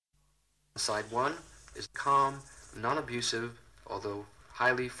Side 1 is calm, non-abusive, although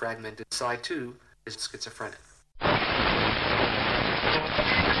highly fragmented. Side 2 is schizophrenic.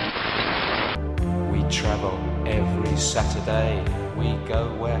 We travel every Saturday. We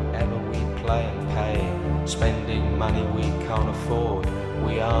go wherever we play and pay. Spending money we can't afford.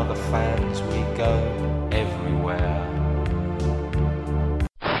 We are the fans, we go everywhere.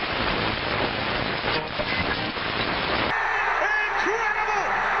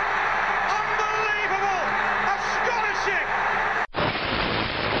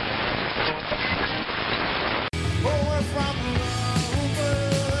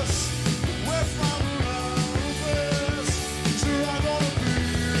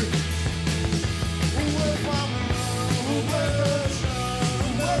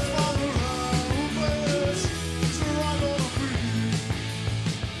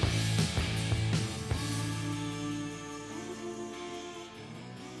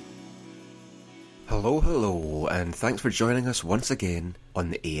 Hello, and thanks for joining us once again on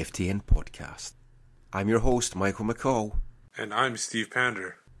the AFTN podcast. I'm your host, Michael McCall. And I'm Steve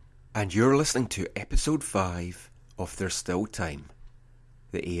Pander. And you're listening to episode 5 of There's Still Time,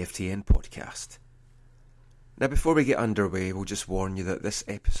 the AFTN podcast. Now, before we get underway, we'll just warn you that this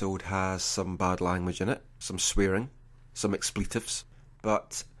episode has some bad language in it, some swearing, some expletives,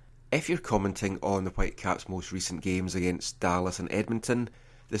 but if you're commenting on the Whitecaps' most recent games against Dallas and Edmonton,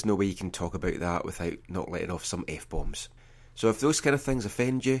 there's no way you can talk about that without not letting off some F-bombs. So if those kind of things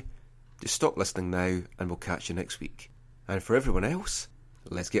offend you, just stop listening now and we'll catch you next week. And for everyone else,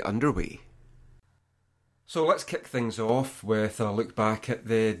 let's get underway. So let's kick things off with a look back at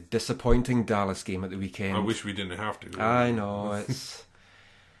the disappointing Dallas game at the weekend. I wish we didn't have to. I know,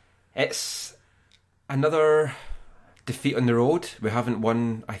 it's another defeat on the road. We haven't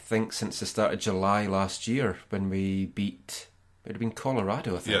won, I think, since the start of July last year when we beat... It would have been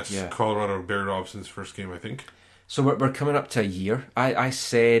Colorado, I think. Yes, yeah. Colorado, Barry Robinson's first game, I think. So we're coming up to a year. I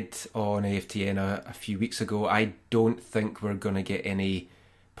said on AFTN a few weeks ago, I don't think we're going to get any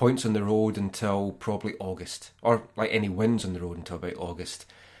points on the road until probably August. Or like any wins on the road until about August.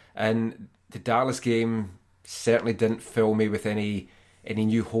 And the Dallas game certainly didn't fill me with any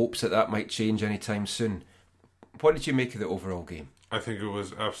new hopes that might change anytime soon. What did you make of the overall game? I think it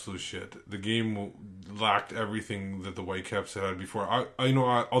was absolute shit. The game lacked everything that the Whitecaps had before.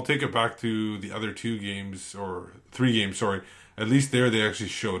 I'll take it back to the other 2 games, or 3 games, sorry. At least there they actually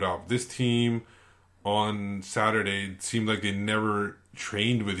showed up. This team on Saturday seemed like they never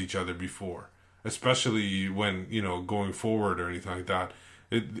trained with each other before, especially when, going forward or anything like that.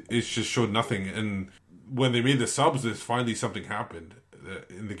 It just showed nothing. And when they made the subs, finally something happened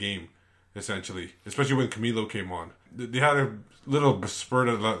in the game, essentially, especially when Camilo came on. They had a little spurt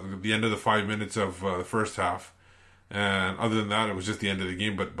at the end of the 5 minutes of the first half, and other than that, it was just the end of the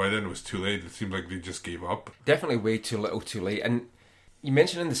game. But by then, it was too late. It seemed like they just gave up. Definitely way too little, too late. And you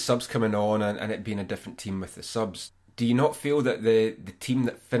mentioned the subs coming on and it being a different team with the subs. Do you not feel that the team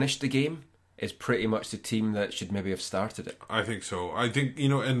that finished the game is pretty much the team that should maybe have started it? I think so. I think,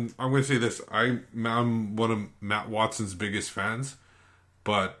 and I'm going to say this. I'm one of Matt Watson's biggest fans,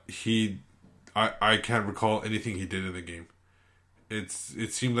 but I can't recall anything he did in the game. It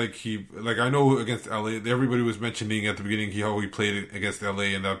seemed like I know against LA, everybody was mentioning at the beginning how he played against LA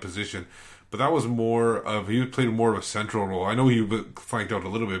in that position, but that was he played more of a central role. I know he flanked out a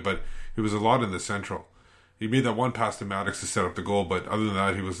little bit, but he was a lot in the central. He made that one pass to Maddox to set up the goal, but other than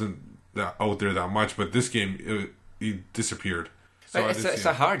that, he wasn't out there that much. But this game, he disappeared. So it's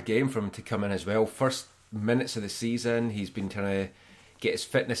a hard game for him to come in as well. First minutes of the season, he's been trying to get his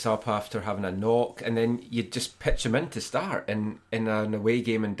fitness up after having a knock, and then you just pitch him in to start in an away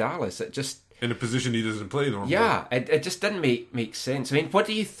game in Dallas. It just... in a position he doesn't play normally. Yeah, it just didn't make sense. I mean, what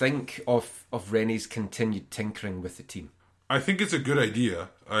do you think of Rennie's continued tinkering with the team? I think it's a good idea.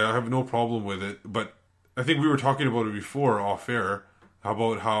 I have no problem with it, but I think we were talking about it before off air,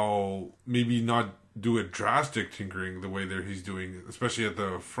 about how maybe not do a drastic tinkering the way that he's doing, especially at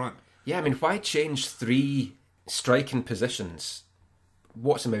the front. Yeah, I mean, why change 3 striking positions?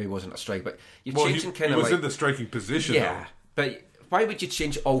 Watson maybe wasn't a strike, but you're changing kind of he was in the striking position. Yeah, but why would you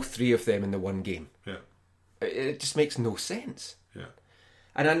change all 3 of them in the one game? Yeah. It just makes no sense. Yeah.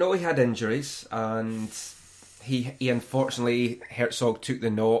 And I know he had injuries, and he unfortunately, Herzog took the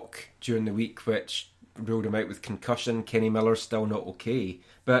knock during the week, which ruled him out with concussion. Kenny Miller's still not okay.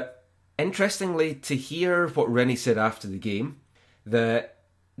 But interestingly, to hear what Rennie said after the game, that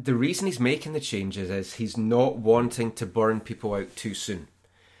the reason he's making the changes is he's not wanting to burn people out too soon.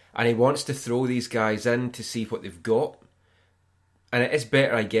 And he wants to throw these guys in to see what they've got. And it is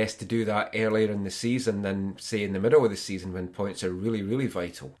better, I guess, to do that earlier in the season than, say, in the middle of the season when points are really, really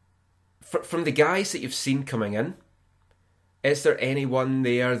vital. From the guys that you've seen coming in, is there anyone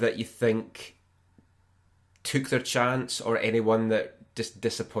there that you think took their chance, or anyone that just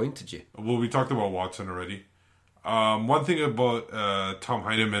disappointed you? Well, we talked about Watson already. One thing about Tom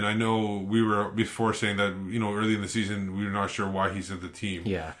Heineman, I know we were before saying that, early in the season, we were not sure why he's in the team.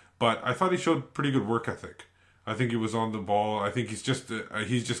 Yeah. But I thought he showed pretty good work ethic. I think he was on the ball. I think he's just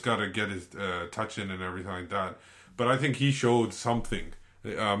got to get his touch in and everything like that. But I think he showed something.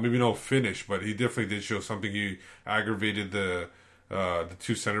 Maybe no finish, but he definitely did show something. He aggravated the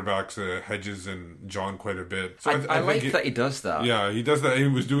two center backs, Hedges and John, quite a bit. So I like that he does that. Yeah, he does that. He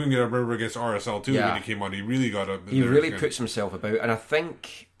was doing it, I remember, against RSL too when he came on. He really got up. He really puts himself about. And I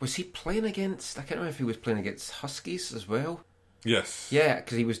think, was he playing against, I can't remember if he was playing against Huskies as well. Yes. Yeah,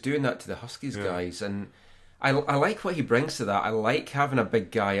 because he was doing that to the Huskies guys. And I like what he brings to that. I like having a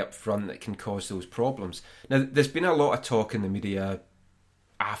big guy up front that can cause those problems. Now, there's been a lot of talk in the media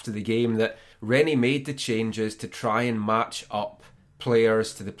after the game that Rennie made the changes to try and match up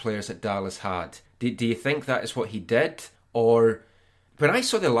players to the players that Dallas had. Do you think that is what he did? Or when I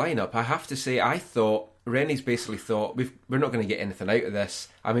saw the lineup, I have to say, I thought Rennie's basically thought, we're not going to get anything out of this.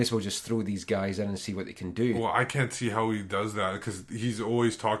 I may as well just throw these guys in and see what they can do. Well, I can't see how he does that, because he's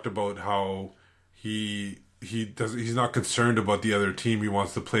always talked about how he's not concerned about the other team. He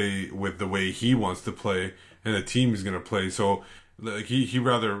wants to play with the way he wants to play, and the team is going to play. So like he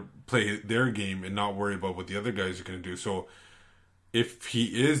rather play their game and not worry about what the other guys are going to do. So if he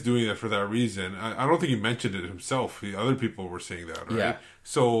is doing that for that reason, I don't think he mentioned it himself. The other people were saying that, right? Yeah.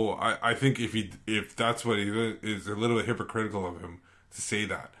 So I think if that's what he is, a little bit hypocritical of him to say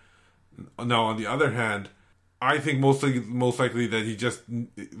that. Now, on the other hand, I think most likely that he just,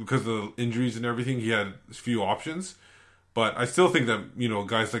 because of the injuries and everything, he had a few options. But I still think that,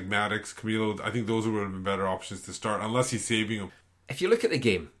 guys like Maddox, Camilo, I think those would have been better options to start, unless he's saving them. If you look at the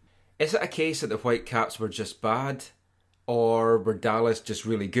game, is it a case that the Whitecaps were just bad, or were Dallas just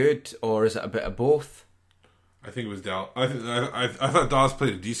really good, or is it a bit of both? I think it was Dallas. I thought Dallas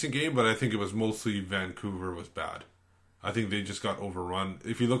played a decent game, but I think it was mostly Vancouver was bad. I think they just got overrun.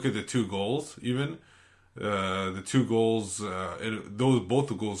 If you look at the two goals, even the two goals, both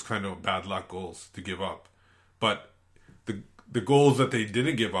the goals kind of bad luck goals to give up, but the goals that they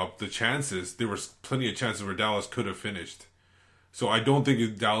didn't give up, the chances, there was plenty of chances where Dallas could have finished. So I don't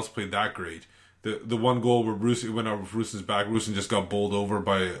think Dallas played that great. The one goal where Bruce went out with Ruson's back, Rusin just got bowled over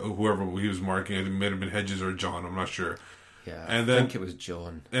by whoever he was marking. I think it might have been Hedges or John, I'm not sure. Yeah, I think it was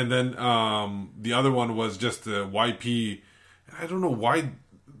John. And then the other one was just the YP. I don't know why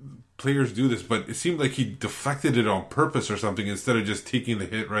players do this, but it seemed like he deflected it on purpose or something instead of just taking the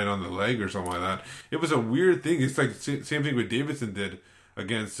hit right on the leg or something like that. It was a weird thing. It's like same thing what Davidson did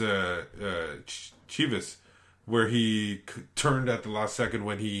against Chivas, where he turned at the last second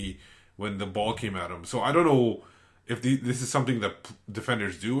when the ball came at him. So I don't know if this is something that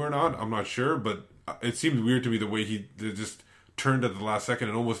defenders do or not. I'm not sure, but it seemed weird to me the way he just turned at the last second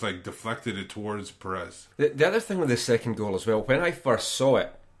and almost like deflected it towards Perez. The other thing with the second goal as well, when I first saw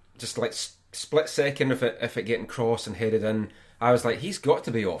it, just like split second if it getting crossed and headed in, I was like, he's got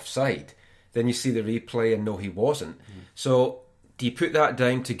to be offside. Then you see the replay and no, he wasn't. So do you put that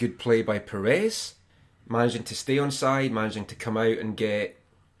down to good play by Perez, managing to stay on side, managing to come out and get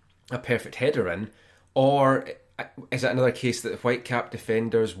a perfect header in, or is it another case that the Whitecap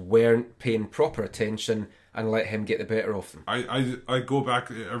defenders weren't paying proper attention and let him get the better of them? I go back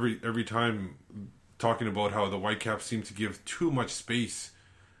every time talking about how the Whitecaps seem to give too much space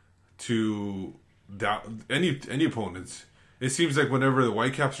to any opponents. It seems like whenever the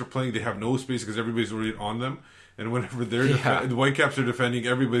Whitecaps are playing, they have no space because everybody's already on them, and whenever the Whitecaps are defending,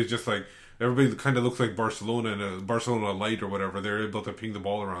 everybody's just like, everybody kind of looks like Barcelona and a Barcelona light or whatever. They're able to ping the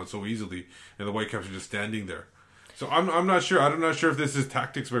ball around so easily, and the Whitecaps are just standing there. So I'm not sure. I'm not sure if this is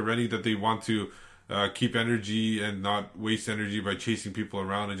tactics by Rennie that they want to keep energy and not waste energy by chasing people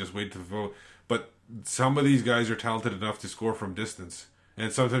around and just wait to vote. But some of these guys are talented enough to score from distance,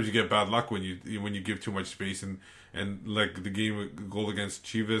 and sometimes you get bad luck when you give too much space. And like the goal against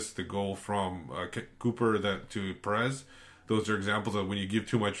Chivas, the goal from Cooper to Perez. Those are examples of when you give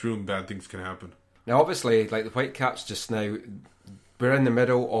too much room, bad things can happen. Now, obviously, like the Whitecaps just now, we're in the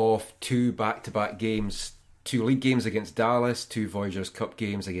middle of two back-to-back games, 2 league games against Dallas, 2 Voyageurs Cup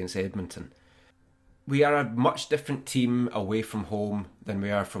games against Edmonton. We are a much different team away from home than we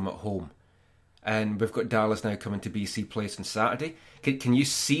are from at home. And we've got Dallas now coming to BC Place on Saturday. Can you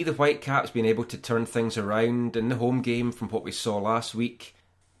see the Whitecaps being able to turn things around in the home game from what we saw last week?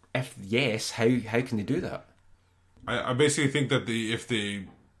 If yes, how can they do that? I basically think that if they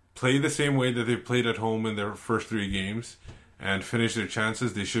play the same way that they played at home in their first 3 games, and finish their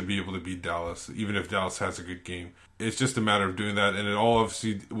chances, they should be able to beat Dallas, even if Dallas has a good game. It's just a matter of doing that, and it all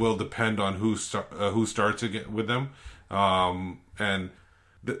obviously will depend on who starts again with them, and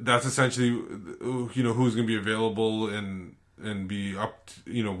that's essentially who's going to be available and be up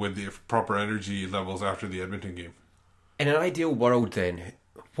with the proper energy levels after the Edmonton game. In an ideal world, then,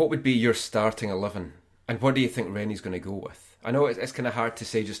 what would be your starting 11, and what do you think Rennie's going to go with? I know it's kind of hard to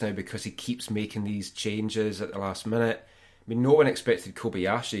say just now because he keeps making these changes at the last minute. I mean, no one expected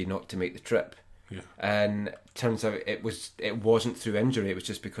Kobayashi not to make the trip. Yeah. And turns out it wasn't through injury, it was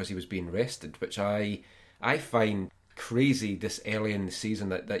just because he was being rested, which I find crazy this early in the season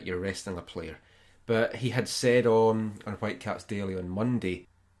that you're resting a player. But he had said on Whitecaps Daily on Monday,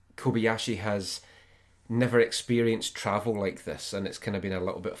 Kobayashi has never experienced travel like this, and it's kind of been a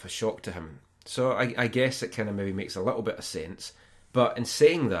little bit of a shock to him. So I guess it kind of maybe makes a little bit of sense. But in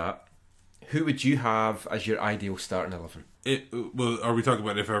saying that, who would you have as your ideal starting 11? Well, are we talking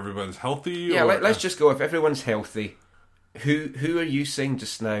about if everyone's healthy? Yeah, let's just go if everyone's healthy. Who are you saying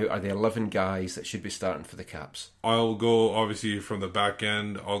just now are the 11 guys that should be starting for the Caps? I'll go, obviously, from the back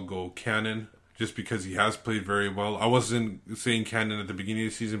end, I'll go Cannon, just because he has played very well. I wasn't saying Cannon at the beginning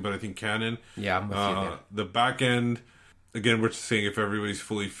of the season, but I think Cannon. Yeah, I'm with you there. The back end, again, we're just saying if everybody's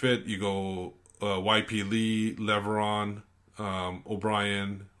fully fit, you go YP Lee, Leveron,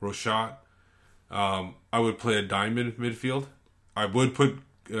 O'Brien, Rochat. I would play a diamond midfield. I would put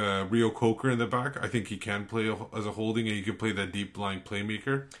Rio Coker in the back. I think he can play as a holding, and he can play that deep line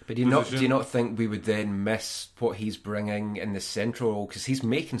playmaker. But do you not think we would then miss what he's bringing in the central role, because he's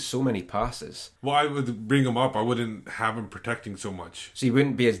making so many passes? Well, I would bring him up. I wouldn't have him protecting so much. So he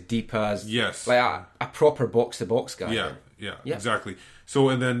wouldn't be as deep as like a proper box to box guy. Yeah, exactly. So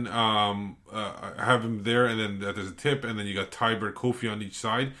and then have him there, and then there's a tip, and then you got Tiber, Kofi on each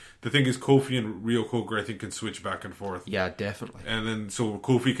side. The thing is, Kofi and Rio Coker, I think, can switch back and forth. Yeah, definitely. And then so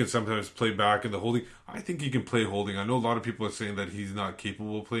Kofi can sometimes play back in the holding. I think he can play holding. I know a lot of people are saying that he's not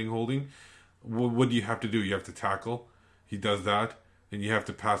capable of playing holding. What do you have to do? You have to tackle. He does that, and you have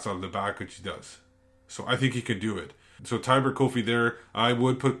to pass out of the back, which he does. So I think he can do it. So Tiber, Kofi there. I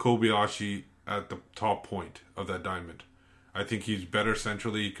would put Kobayashi at the top point of that diamond. I think he's better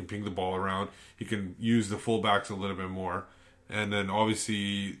centrally. He can ping the ball around. He can use the fullbacks a little bit more. And then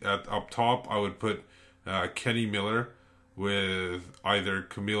obviously up top, I would put Kenny Miller with either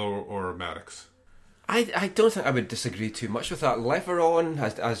Camilo or Maddox. I don't think I would disagree too much with that. Leveron,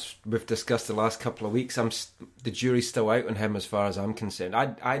 as we've discussed the last couple of weeks, the jury's still out on him as far as I'm concerned.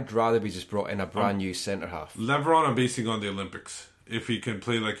 I'd rather we just brought in a brand new centre half. Leveron, I'm basing on the Olympics. If he can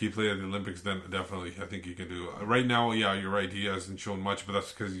play like he played at the Olympics, then definitely I think he can do it. Right now, yeah, you're right. He hasn't shown much, but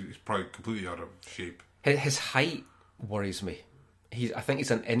that's because he's probably completely out of shape. His height worries me. I think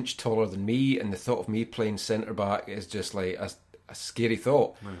he's an inch taller than me, and the thought of me playing centre back is just like a scary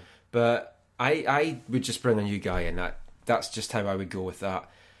thought. Yeah. But I would just bring a new guy in. That's just how I would go with that.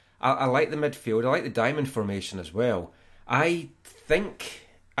 I like the midfield. I like the diamond formation as well. I think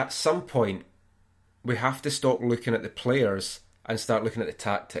at some point we have to stop looking at the players and start looking at the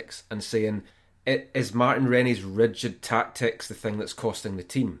tactics and saying, is Martin Rennie's rigid tactics the thing that's costing the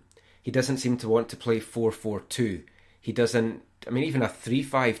team? He doesn't seem to want to play 4-4-2. He doesn't, even a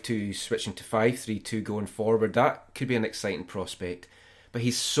 3-5-2 switching to 5-3-2 going forward, that could be an exciting prospect. But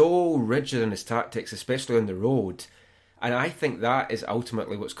he's so rigid in his tactics, especially on the road. And I think that is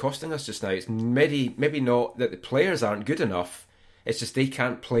ultimately what's costing us just now. It's maybe not that the players aren't good enough, it's just they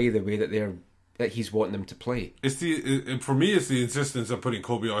can't play the way that he's wanting them to play. For me, it's the insistence of putting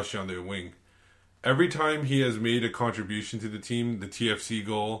Kobayashi on the wing. Every time he has made a contribution to the team, the TFC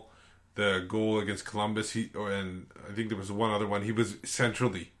goal, the goal against Columbus, and I think there was one other one, he was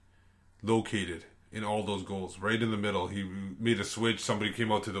centrally located in all those goals, right in the middle. He made a switch, somebody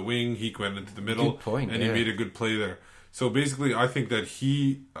came out to the wing, he went into the middle, he made a good play there. So basically, I think that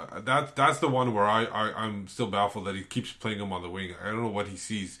that's the one where I'm still baffled that he keeps playing him on the wing. I don't know what he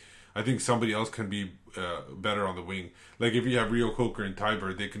sees. I think somebody else can be better on the wing. Like if you have Rio Coker and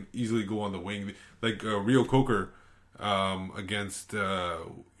Tiber, they can easily go on the wing. Like Rio Coker against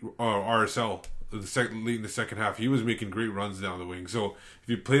RSL late in the second half, he was making great runs down the wing. So if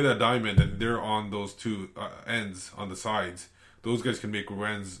you play that diamond and they're on those two ends on the sides, those guys can make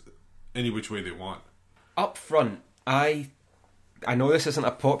runs any which way they want. Up front, I know this isn't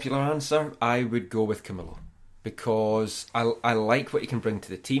a popular answer. I would go with Camilo. Because I like what he can bring to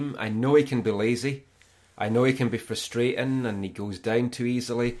the team. I know he can be lazy. I know he can be frustrating and he goes down too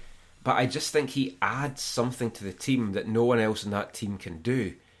easily. But I just think he adds something to the team that no one else in that team can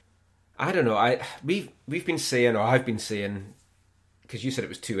do. I don't know. We've been saying, or I've been saying, because you said it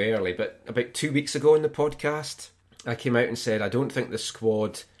was too early, but about 2 weeks ago in the podcast, I came out and said I don't think the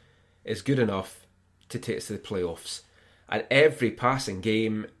squad is good enough to take us to the playoffs. And every passing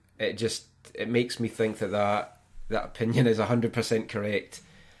game, it makes me think that opinion is 100% correct.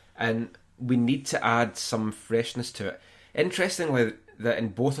 And we need to add some freshness to it. Interestingly, that in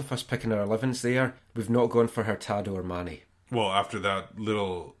both of us picking our 11s there, we've not gone for Hurtado or Mane. Well, after that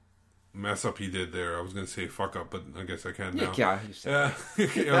little mess up he did there, I was going to say fuck up, but I guess I can now. Yeah, you said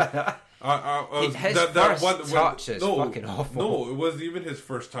his first touch is fucking awful. No, it wasn't even his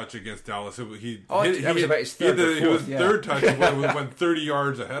first touch against Dallas. It was about his third. Third touch went 30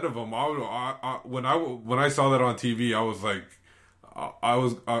 yards ahead of him. When I saw that on TV, I was like, I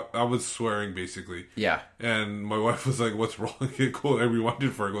was swearing basically. Yeah. And my wife was like, "What's wrong?" Cool. I rewound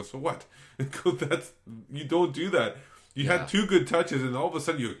it for her. I go, "So what?" You don't do that. You had two good touches, and all of a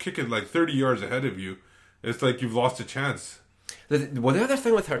sudden you kick it like 30 yards ahead of you. It's like you've lost a chance. Well, the other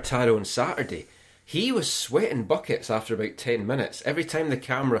thing with Hurtado on Saturday, he was sweating buckets after about 10 minutes. Every time the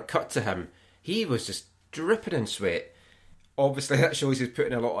camera cut to him, he was just dripping in sweat. Obviously, that shows he's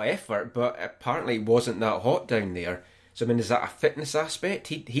putting a lot of effort, but apparently it wasn't that hot down there. So, I mean, is that a fitness aspect?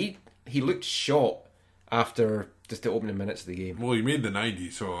 He looked shot after just the opening minutes of the game. Well, he made the 90,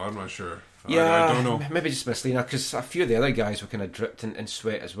 so I'm not sure. Yeah, I don't know. Maybe just Mislina, because a few of the other guys were kind of dripped in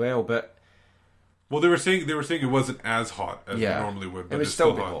sweat as well, but... Well, they were saying it wasn't as hot as it normally would, but it would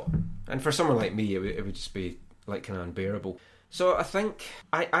still be hot. And for someone like me, it would just be like kind of unbearable. So I think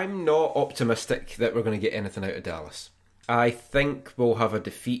I'm not optimistic that we're going to get anything out of Dallas. I think we'll have a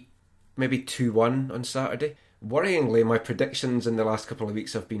defeat, maybe 2-1 on Saturday. Worryingly, my predictions in the last couple of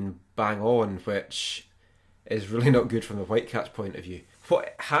weeks have been bang on, which is really not good from the Whitecaps point of view.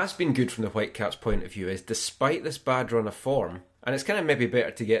 What has been good from the Whitecaps point of view is, despite this bad run of form, and it's kind of maybe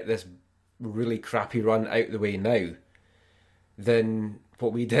better to get this really crappy run out the way now than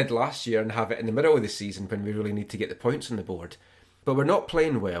what we did last year and have it in the middle of the season when we really need to get the points on the board. But we're not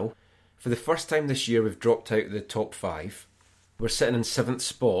playing well. For the first time this year, we've dropped out of the top 5. We're sitting in 7th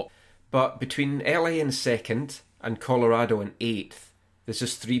spot. But between LA in 2nd and Colorado in 8th, there's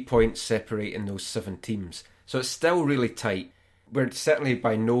just 3 points separating those 7 teams. So it's still really tight. We're certainly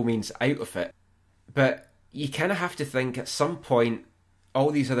by no means out of it. But you kind of have to think at some point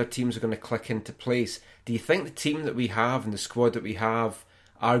all these other teams are going to click into place. Do you think the team that we have and the squad that we have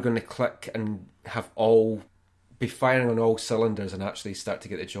are going to click and be firing on all cylinders and actually start to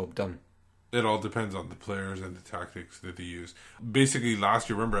get the job done? It all depends on the players and the tactics that they use. Basically, last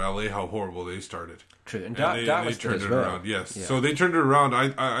year, remember LA, how horrible they started. True, and they turned it around. Yes, yeah. So they turned it around.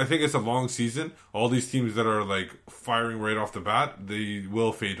 I think it's a long season. All these teams that are like firing right off the bat, they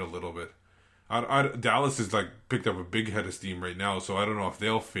will fade a little bit. Dallas is like picked up a big head of steam right now, so I don't know if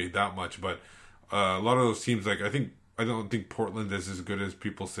they'll fade that much. But a lot of those teams, like I don't think Portland is as good as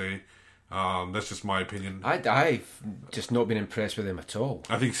people say. That's just my opinion. I've just not been impressed with them at all.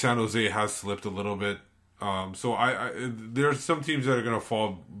 I think San Jose has slipped a little bit. So there's some teams that are going to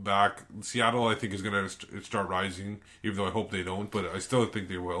fall back. Seattle, I think, is going to start rising, even though I hope they don't, but I still think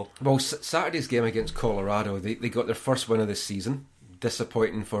they will. Well, Saturday's game against Colorado, they got their first win of the season.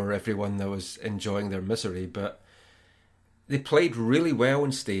 Disappointing for everyone that was enjoying their misery, but they played really well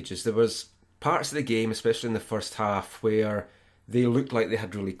in stages. There was parts of the game, especially in the first half, where they looked like they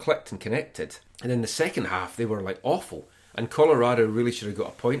had really clicked and connected. And in the second half, they were like awful. And Colorado really should have got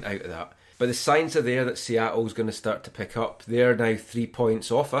a point out of that. But the signs are there that Seattle's going to start to pick up. They're now 3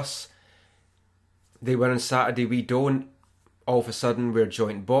 points off us. They win on Saturday, we don't. All of a sudden, we're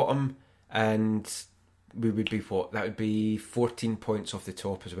joint bottom. And we would be what? That would be 14 points off the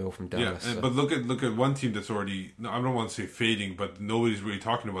top as well from Dallas. Yeah, but look at one team that's already, I don't want to say fading, but nobody's really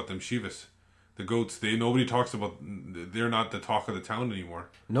talking about them, Chivas. The Goats, nobody talks about. They're not the talk of the town anymore.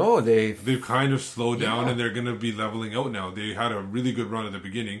 No, they've kind of slowed down, and they're going to be leveling out now. They had a really good run at the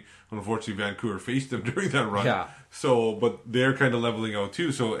beginning. Unfortunately, Vancouver faced them during that run. Yeah. So, but they're kind of leveling out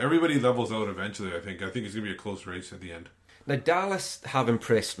too. So everybody levels out eventually. I think it's going to be a close race at the end. Now Dallas have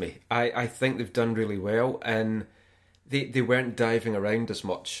impressed me. I think they've done really well, and they weren't diving around as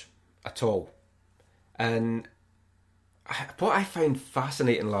much at all. And what I found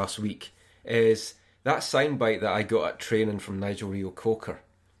fascinating last week is that soundbite that I got at training from Nigel Reo-Coker.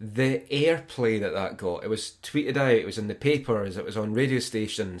 The airplay that got. It was tweeted out, it was in the papers, it was on radio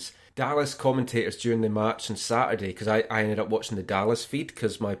stations. Dallas commentators during the match on Saturday, because I ended up watching the Dallas feed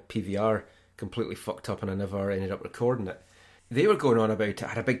because my PVR completely fucked up and I never ended up recording it. They were going on about it, I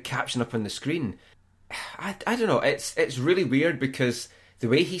had a big caption up on the screen. I don't know, it's really weird because the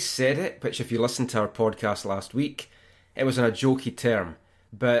way he said it, which if you listened to our podcast last week, it was in a jokey term.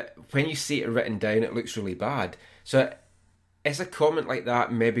 But when you see it written down, it looks really bad. So Is a comment like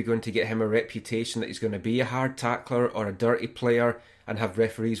that maybe going to get him a reputation that he's going to be a hard tackler or a dirty player and have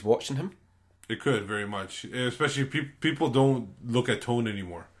referees watching him? It could, very much. Especially people don't look at tone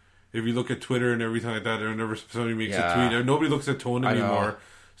anymore. If you look at Twitter and everything like that, whenever somebody makes a tweet, nobody looks at tone anymore.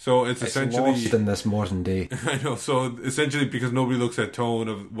 So it's essentially lost in this modern day. I know. So essentially, because nobody looks at tone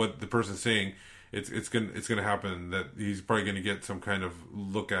of what the person's saying, it's gonna happen that he's probably gonna get some kind of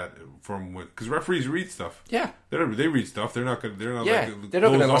look at from what, because referees read stuff. Yeah, they read stuff. They're not they're not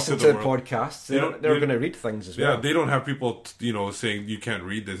going to listen to the podcasts. They're going to read things as well. Yeah, they don't have people saying you can't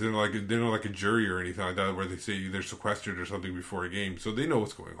read this. They're not like a jury or anything like that where they say they're sequestered or something before a game. So they know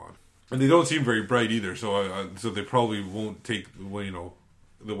what's going on, and they don't seem very bright either. So they probably won't take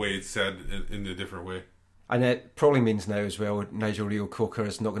the way it's said in a different way. And it probably means now as well, Nigel Reo-Coker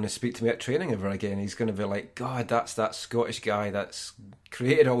is not going to speak to me at training ever again. He's going to be like, God, that's that Scottish guy that's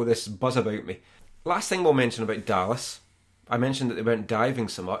created all this buzz about me. Last thing we'll mention about Dallas. I mentioned that they weren't diving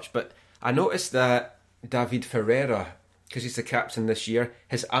so much, but I noticed that David Ferreira, because he's the captain this year,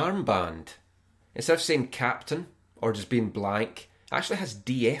 his armband, instead of saying captain or just being blank, actually has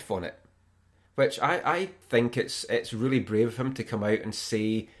DF on it. Which I think it's really brave of him to come out and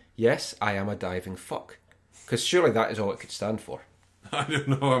say, yes, I am a diving fuck. Because surely that is all it could stand for. I don't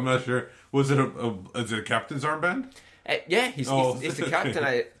know. I'm not sure. Was it is it a captain's armband? Yeah, he's the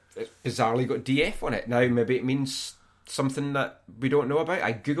captain. It's bizarrely got DF on it. Now, maybe it means something that we don't know about.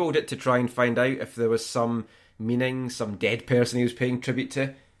 I googled it to try and find out if there was some meaning, some dead person he was paying tribute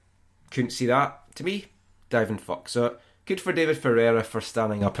to. Couldn't see that. To me, diving fuck. So, good for David Ferreira for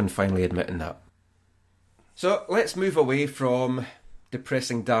standing up and finally admitting that. So, let's move away from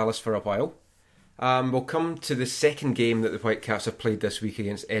depressing Dallas for a while. We'll come to the second game that the Whitecaps have played this week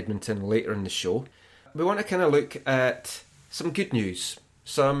against Edmonton later in the show. We want to kind of look at some good news,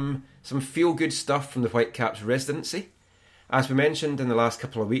 some feel-good stuff from the Whitecaps residency. As we mentioned in the last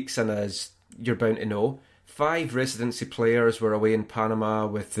couple of weeks, and as you're bound to know, 5 residency players were away in Panama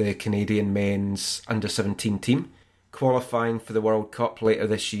with the Canadian men's under-17 team, qualifying for the World Cup later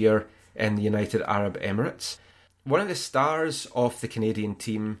this year in the United Arab Emirates. One of the stars of the Canadian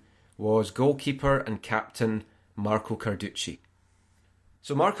team was goalkeeper and captain Marco Carducci.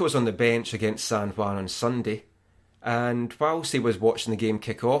 So Marco was on the bench against San Juan on Sunday, and whilst he was watching the game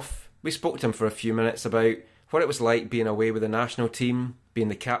kick off, we spoke to him for a few minutes about what it was like being away with the national team, being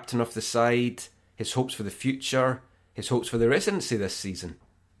the captain of the side, his hopes for the future, his hopes for the residency this season.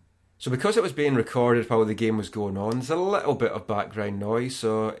 So because it was being recorded while the game was going on, there's a little bit of background noise,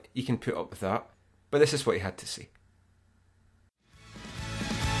 so you can put up with that. But this is what he had to say.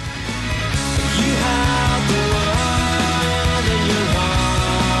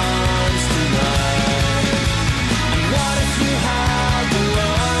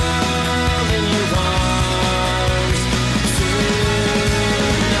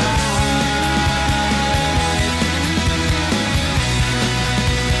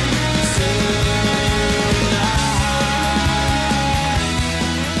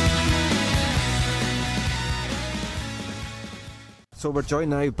 So we're joined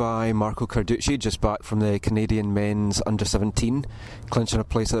now by Marco Carducci, just back from the Canadian men's under-17, clinching a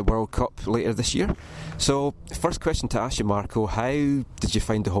place at the World Cup later this year. So, first question to ask you, Marco, how did you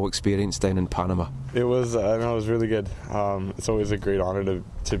find the whole experience down in Panama? It was really good. It's always a great honour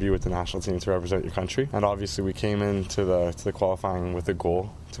to be with the national team to represent your country. And obviously we came into the qualifying with a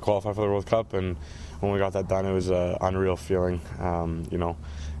goal to qualify for the World Cup, and when we got that done, it was an unreal feeling, And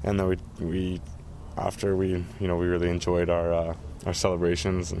then we really enjoyed our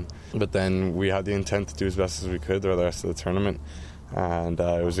celebrations, but then we had the intent to do as best as we could the rest of the tournament, and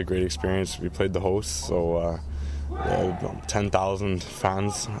it was a great experience. We played the hosts, so 10,000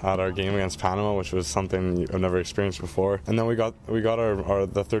 fans at our game against Panama, which was something I've never experienced before. And then we got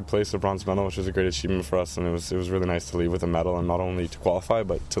the third place, the bronze medal, which was a great achievement for us, and it was really nice to leave with a medal, and not only to qualify,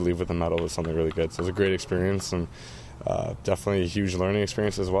 but to leave with a medal was something really good. So it was a great experience, and definitely a huge learning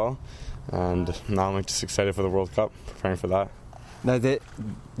experience as well. And now I'm just excited for the World Cup, preparing for that. Now, the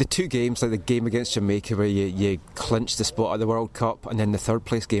two games, like the game against Jamaica where you clinched the spot at the World Cup, and then the third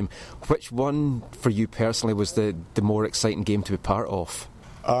place game, which one for you personally was the more exciting game to be part of?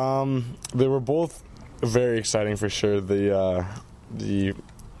 They were both very exciting for sure. The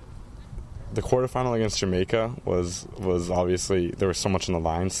quarterfinal against Jamaica was obviously, there was so much on the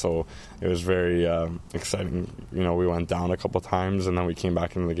line, so it was very exciting. We went down a couple of times, and then we came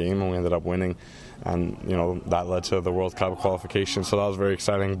back into the game and we ended up winning, and that led to the World Cup qualification, so that was very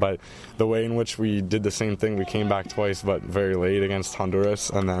exciting. But the way in which we did the same thing, we came back twice but very late against Honduras,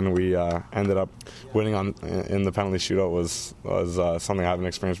 and then we ended up winning in the penalty shootout was something I haven't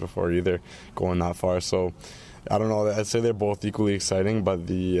experienced before either, going that far. So I don't know. I'd say they're both equally exciting, but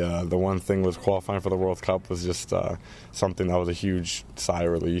the one thing was qualifying for the World Cup was just something that was a huge sigh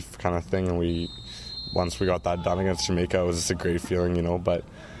of relief kind of thing. And once we got that done against Jamaica, it was just a great feeling, you know. But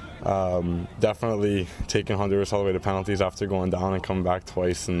definitely taking Honduras all the way to penalties after going down and coming back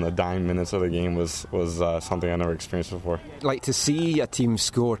twice in the dying minutes of the game was something I never experienced before. Like, to see a team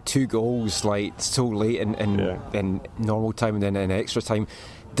score 2 goals like so late in normal time and then in extra time.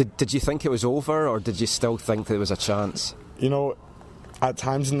 Did you think it was over, or did you still think there was a chance? You know, at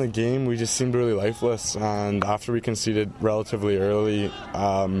times in the game we just seemed really lifeless, and after we conceded relatively early,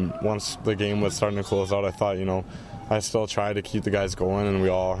 once the game was starting to close out, I thought, you know, I still tried to keep the guys going, and we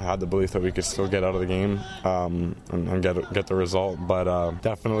all had the belief that we could still get out of the game and get the result. But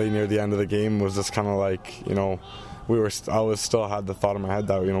definitely near the end of the game was just kind of like, you know, I still had the thought in my head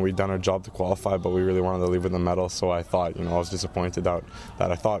that, you know, we'd done our job to qualify, but we really wanted to leave with the medal. So I thought, you know, I was disappointed that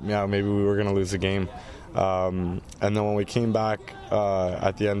I thought, yeah, maybe we were going to lose the game. And then when we came back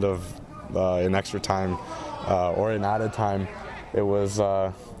at the end of in extra time or in added time, it was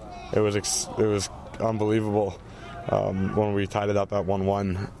unbelievable when we tied it up at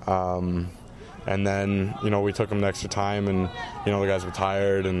 1-1. And then, you know, we took them to extra time, and, you know, the guys were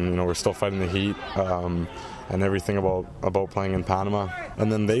tired, and, you know, we're still fighting the heat and everything about playing in Panama.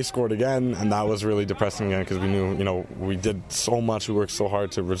 And then they scored again, and that was really depressing again, because we knew, you know, we did so much, we worked so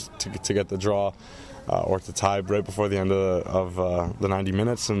hard to get the draw or to tie right before the end of the 90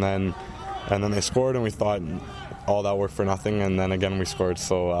 minutes, and then they scored, and we thought all that work for nothing, and then again we scored.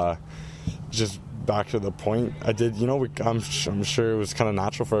 So just back to the point, I'm sure it was kind of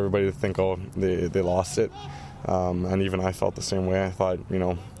natural for everybody to think, oh, they lost it, and even I felt the same way. I thought, you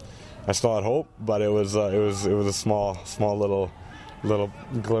know, I still had hope, but it was a small little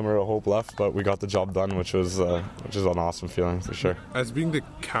glimmer of hope left, but we got the job done, which is an awesome feeling for sure. As being the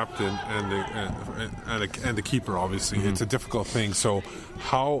captain and the keeper, obviously, it's a difficult thing. So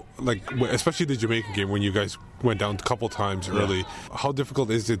how, like, especially the Jamaican game when you guys went down a couple times early, how difficult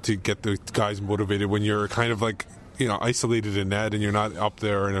is it to get the guys motivated when you're kind of like, you know, isolated in net and you're not up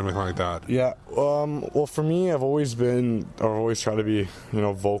there and everything like that? Yeah. Well, for me, I've always tried to be, you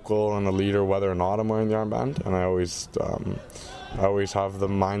know, vocal and a leader, whether or not I'm wearing the armband, and I always have the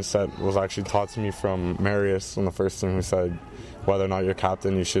mindset was actually taught to me from Marius on the first team, who said, whether or not you're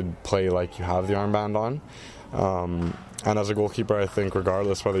captain, you should play like you have the armband on. And as a goalkeeper, I think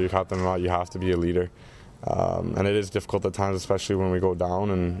regardless whether you're captain or not, you have to be a leader. And it is difficult at times, especially when we go down,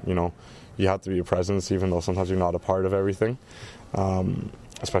 and, you know, you have to be a presence, even though sometimes you're not a part of everything,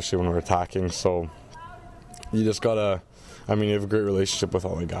 especially when we're attacking. So you just gotta, I mean, you have a great relationship with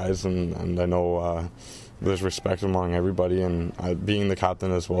all the guys, and I know there's respect among everybody, and being the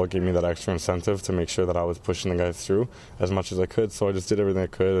captain as well gave me that extra incentive to make sure that I was pushing the guys through as much as I could. So I just did everything I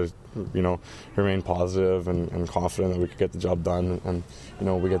could, you know, remain positive and confident that we could get the job done. And, you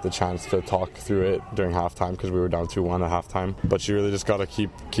know, we get the chance to talk through it during halftime, because we were down 2-1 at halftime. But you really just got to keep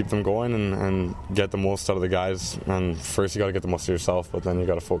them going and get the most out of the guys. And first you got to get the most of yourself, but then you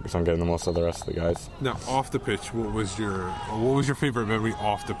got to focus on getting the most of the rest of the guys. Now, off the pitch, what was your favorite memory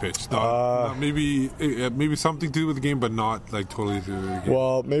off the pitch? Not maybe something to do with the game, but not like totally to do with the game.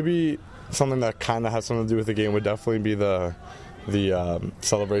 Well, maybe something that kind of has something to do with the game would definitely be the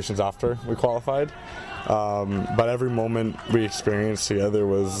celebrations after we qualified. But every moment we experienced together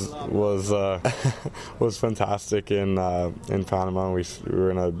was fantastic in Panama. We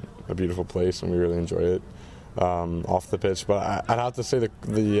were in a beautiful place, and we really enjoyed it off the pitch. But I'd have to say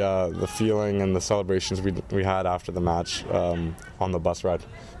the feeling and the celebrations we had after the match on the bus ride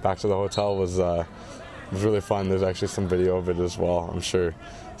back to the hotel was really fun. There's actually some video of it as well. I'm sure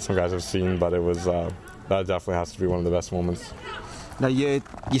some guys have seen, but it was that definitely has to be one of the best moments. Now, you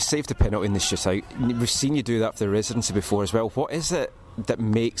saved a penalty in the shootout. We've seen you do that for the residency before as well. What is it that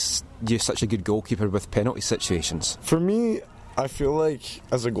makes you such a good goalkeeper with penalty situations? For me, I feel like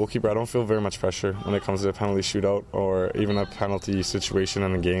as a goalkeeper, I don't feel very much pressure when it comes to a penalty shootout or even a penalty situation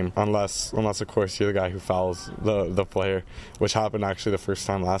in a game, unless of course you're the guy who fouls the player, which happened actually the first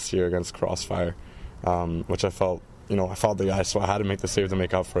time last year against Crossfire, which I felt the guy, so I had to make the save to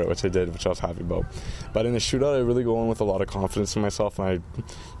make up for it, which I did, which I was happy about. But in the shootout, I really go in with a lot of confidence in myself, and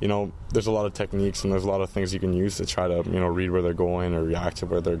there's a lot of techniques and there's a lot of things you can use to try to, read where they're going or react to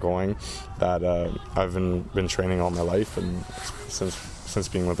where they're going that I've been training all my life, and since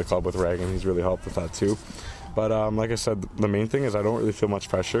being with the club with Reagan, he's really helped with that too. But like I said, the main thing is I don't really feel much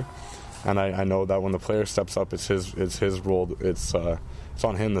pressure, and I know that when the player steps up, it's his role. It's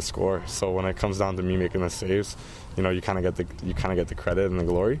on him to score. So when it comes down to me making the saves, you kind of get the credit and the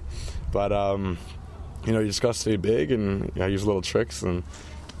glory. But you just got to stay big, and I use little tricks, and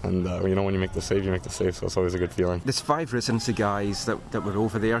And you know, when you make the save, you make the save, so it's always a good feeling. There's 5 residency guys that were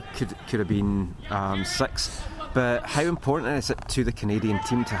over there. Could have been 6. But how important is it to the Canadian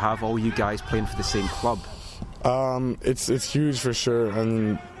team to have all you guys playing for the same club? It's huge for sure,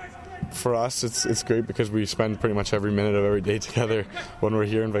 and for us it's great because we spend pretty much every minute of every day together when we're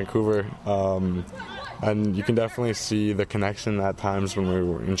here in Vancouver. And you can definitely see the connection at times when we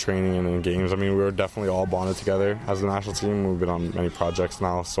were in training and in games. I mean, we were definitely all bonded together as a national team. We've been on many projects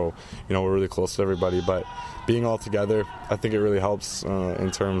now, so you know, we're really close to everybody. But being all together, I think it really helps in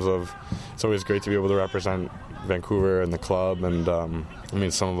terms of, it's always great to be able to represent Vancouver and the club. And I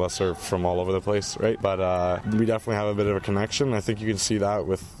mean, some of us are from all over the place, right? But we definitely have a bit of a connection. I think you can see that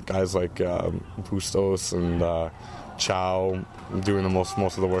with guys like Bustos and Chow doing the most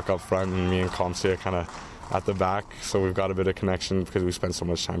of the work up front, and me and Comsie kind of at the back. So we've got a bit of connection because we spend so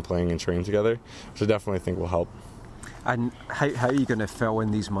much time playing and training together, which I definitely think will help. And how are you going to fill in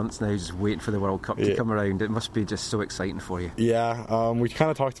these months now, just waiting for the World Cup to come around? It must be just so exciting for you. Yeah, we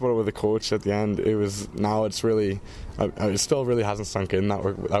kind of talked about it with the coach at the end. It's really, it still really hasn't sunk in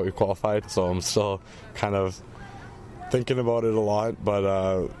that we qualified, so I'm still kind of thinking about it a lot,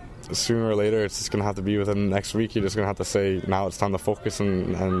 but sooner or later it's just going to have to be within the next week. You're just going to have to say, now it's time to focus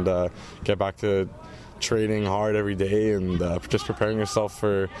and get back to training hard every day and just preparing yourself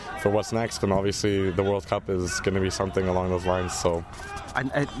for what's next. And obviously the World Cup is going to be something along those lines. So,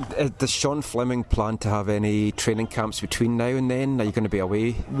 and does Sean Fleming plan to have any training camps between now and then? Are you going to be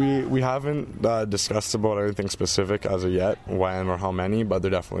away? We haven't discussed about anything specific as of yet, when or how many, but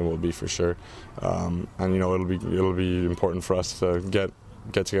there definitely will be for sure. And you know, it'll be important for us to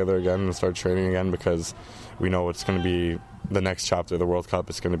get together again and start training again, because we know it's going to be the next chapter of the World Cup.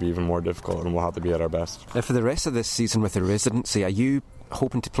 It's going to be even more difficult, and we'll have to be at our best. Now, for the rest of this season with the residency, are you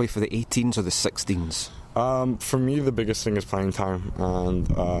hoping to play for the 18s or the 16s? For me, the biggest thing is playing time,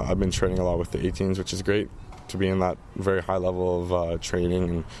 and I've been training a lot with the 18s, which is great to be in that very high level of training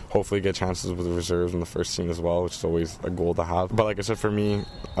and hopefully get chances with the reserves in the first team as well, which is always a goal to have. But like I said, for me,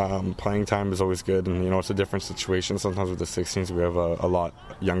 playing time is always good, and you know, it's a different situation. Sometimes with the 16s we have a lot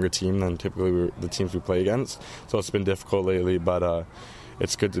younger team than typically the teams we play against, so it's been difficult lately, but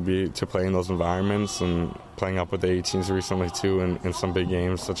it's good to play in those environments, and playing up with the 18s recently too in some big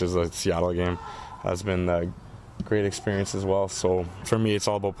games such as the Seattle game has been a great experience as well. So for me, it's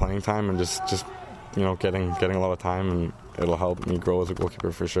all about playing time and just you know, getting a lot of time, and it'll help me grow as a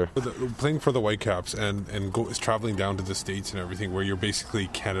goalkeeper for sure. Playing for the Whitecaps and traveling down to the States and everything, where you're basically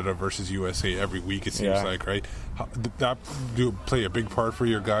Canada versus USA every week, it seems like, right? Did that play a big part for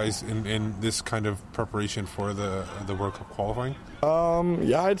your guys in this kind of preparation for the World Cup qualifying?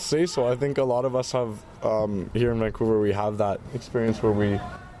 Yeah, I'd say so. I think a lot of us have here in Vancouver, we have that experience where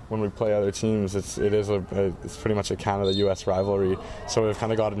when we play other teams, it's pretty much a Canada-US rivalry, so we've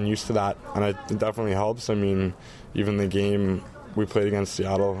kind of gotten used to that, and it definitely helps. I mean, even the game we played against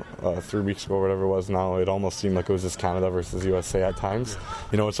Seattle 3 weeks ago, or whatever it was now, it almost seemed like it was just Canada versus USA at times.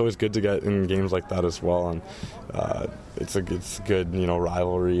 You know, it's always good to get in games like that as well, and it's good, you know,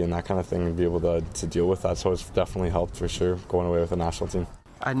 rivalry and that kind of thing, and be able to deal with that. So it's definitely helped for sure, going away with the national team.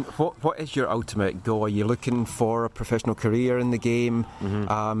 And what is your ultimate goal? Are you looking for a professional career in the game?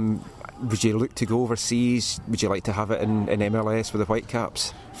 Mm-hmm. Would you look to go overseas? Would you like to have it in MLS with the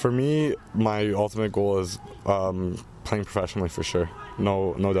Whitecaps? For me, my ultimate goal is playing professionally for sure.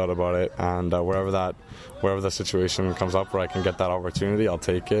 No doubt about it. And wherever the situation comes up where I can get that opportunity, I'll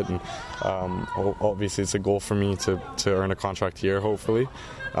take it. And obviously, it's a goal for me to earn a contract here, hopefully.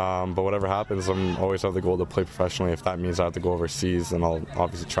 But whatever happens, I'm always have the goal to play professionally. If that means I have to go overseas, then I'll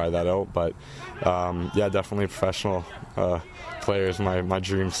obviously try that out. But yeah, definitely professional player is my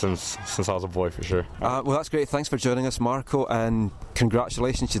dream since I was a boy, for sure. Well, that's great. Thanks for joining us, Marco, and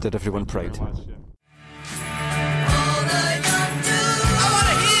congratulations. You did everyone proud.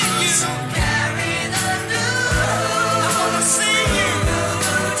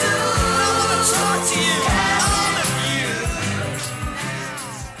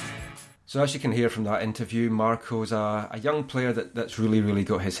 So as you can hear from that interview, Marco's a young player that's really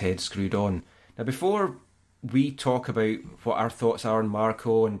got his head screwed on. Now, before we talk about what our thoughts are on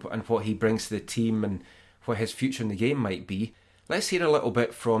Marco and what he brings to the team and what his future in the game might be, let's hear a little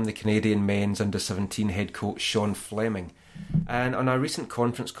bit from the Canadian men's under-17 head coach Sean Fleming. And on our recent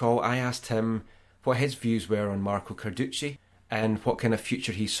conference call, I asked him what his views were on Marco Carducci and what kind of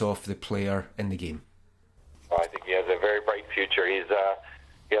future he saw for the player in the game. I think he has a very bright future.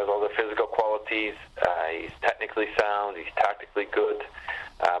 He has all the physical qualities. He's technically sound. He's tactically good.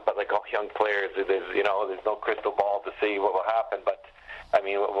 But like all young players, there's no crystal ball to see what will happen. But I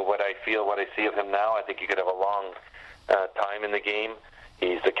mean, what I see of him now, I think he could have a long time in the game.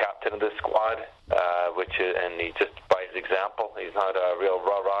 He's the captain of the squad, and he just by his example, he's not a real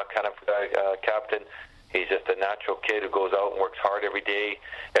rah-rah kind of captain. He's just a natural kid who goes out and works hard every day,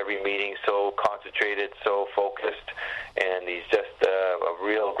 every meeting, so concentrated, so focused, and he's just a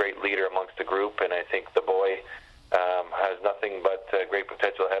real great leader amongst the group, and I think the boy has nothing but great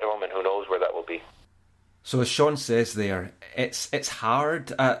potential ahead of him, and who knows where that will be. So as Sean says there, it's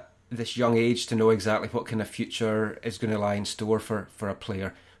hard at this young age to know exactly what kind of future is going to lie in store for a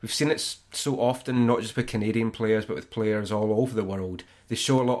player. We've seen it so often, not just with Canadian players, but with players all over the world. They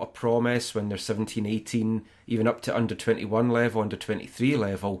show a lot of promise when they're 17, 18, even up to under 21 level, under 23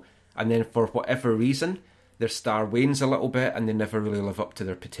 level, and then for whatever reason, their star wanes a little bit and they never really live up to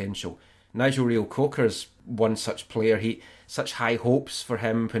their potential. Nigel Reo-Coker's one such player. Such high hopes for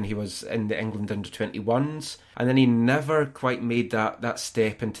him when he was in the England under-21s, and then he never quite made that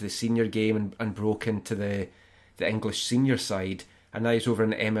step into the senior game and broke into the English senior side. And now he's over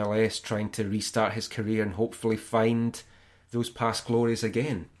in MLS trying to restart his career and hopefully find those past glories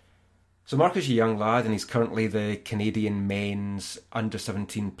again. So Marco's a young lad, and he's currently the Canadian men's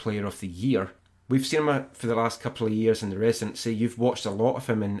under-17 player of the year. We've seen him for the last couple of years in the residency. You've watched a lot of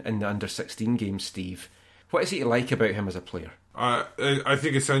him in the under-16 games, Steve. What is it you like about him as a player? I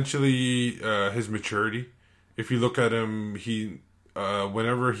think essentially his maturity. If you look at him, he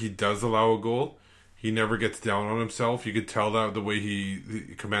whenever he does allow a goal, he never gets down on himself. You could tell that the way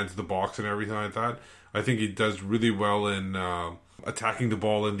he commands the box and everything like that. I think he does really well in attacking the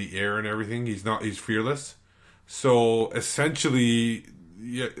ball in the air and everything. He's fearless. So essentially,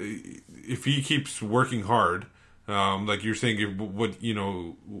 yeah, if he keeps working hard, like you're saying,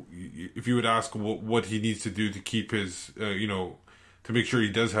 if you would ask what he needs to do to keep his, to make sure he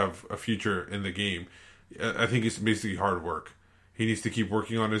does have a future in the game, I think it's basically hard work. He needs to keep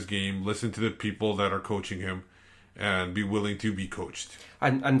working on his game, listen to the people that are coaching him, and be willing to be coached.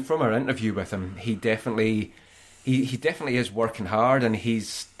 And from our interview with him, he definitely is working hard, and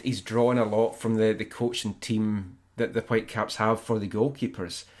he's drawing a lot from the coaching team that the Whitecaps have for the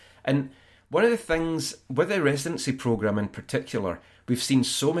goalkeepers. And one of the things with the residency programme in particular, we've seen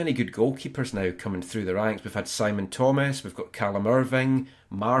so many good goalkeepers now coming through the ranks. We've had Simon Thomas, we've got Callum Irving,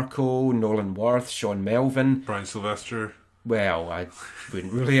 Marco, Nolan Worth, Sean Melvin. Brian Sylvester. Well, I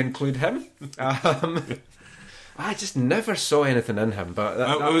wouldn't really include him. I just never saw anything in him. But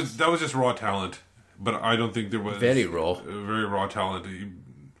that was just raw talent. But I don't think there was... Very raw. Very raw talent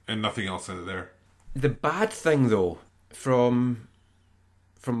and nothing else in there. The bad thing, though, from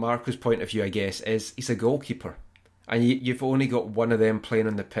Marco's point of view, I guess, is he's a goalkeeper. And you've only got one of them playing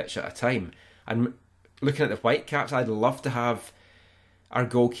on the pitch at a time. And looking at the Whitecaps, I'd love to have our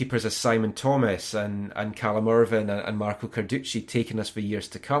goalkeepers as Simon Thomas and Callum Irvin and Marco Carducci taking us for years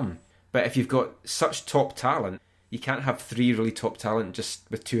to come. But if you've got such top talent, you can't have three really top talent just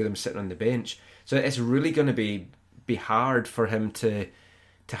with two of them sitting on the bench. So it's really going to be hard for him to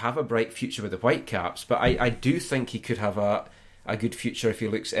have a bright future with the Whitecaps. But I do think he could have a good future if he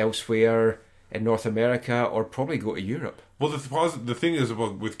looks elsewhere in North America, or probably go to Europe. Well, the thing is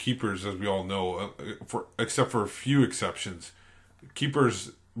about with keepers, as we all know, except for a few exceptions,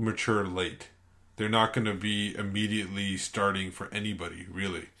 keepers mature late. They're not going to be immediately starting for anybody,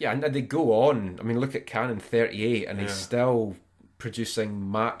 really. Yeah, and they go on. I mean, look at Cannon, 38, and he's still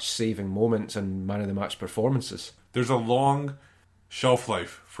producing match-saving moments and man-of-the-match performances. There's a long shelf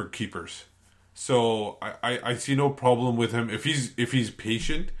life for keepers. So I see no problem with him. If he's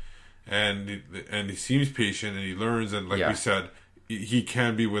patient, and he seems patient, and he learns, and like we said, he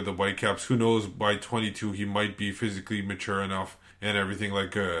can be with the Whitecaps. Who knows, by 22 he might be physically mature enough and everything,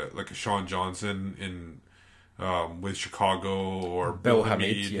 like a Sean Johnson in with Chicago, or Bill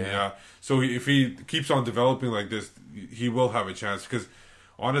Hamid. Yeah. So if he keeps on developing like this, he will have a chance. Because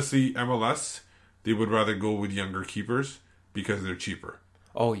honestly, MLS, they would rather go with younger keepers because they're cheaper.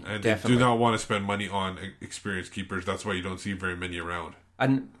 Oh, and definitely. They do not want to spend money on experienced keepers. That's why you don't see very many around.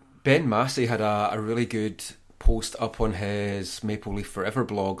 And Ben Massey had a really good post up on his Maple Leaf Forever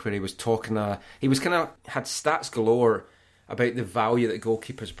blog where he was talking. He was had stats galore about the value that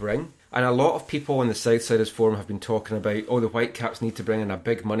goalkeepers bring. And a lot of people on the Southsiders forum have been talking about, the Whitecaps need to bring in a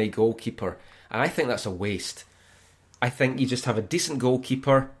big money goalkeeper. And I think that's a waste. I think you just have a decent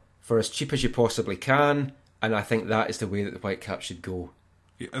goalkeeper for as cheap as you possibly can, and I think that is the way that the Whitecaps should go.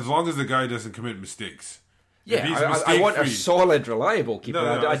 Yeah, as long as the guy doesn't commit mistakes. Yeah, I want a solid, reliable keeper.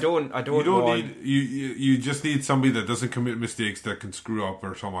 I don't want... You just need somebody that doesn't commit mistakes, that can screw up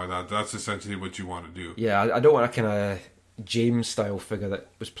or something like that. That's essentially what you want to do. Yeah, I don't want a kind of James-style figure that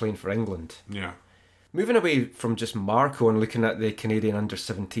was playing for England. Yeah. Moving away from just Marco and looking at the Canadian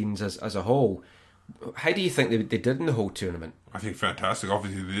under-17s as a whole, How do you think they did in the whole tournament? I think fantastic.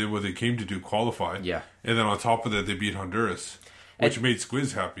 Obviously, they did what they came to do, qualify. Yeah. And then on top of that, they beat Honduras, which made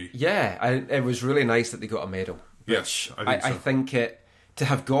Squiz happy. Yeah, it was really nice that they got a medal. Yes, I think to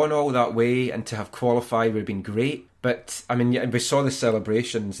have gone all that way and to have qualified would have been great. But, I mean, we saw the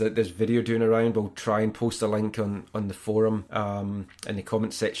celebrations that there's video doing around. We'll try and post a link on the forum in the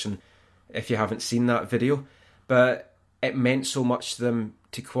comment section if you haven't seen that video. But it meant so much to them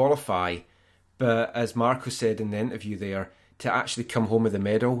to qualify. But as Marco said in the interview there, to actually come home with a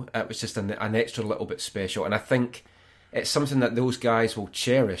medal, it was just an extra little bit special. And I think it's something that those guys will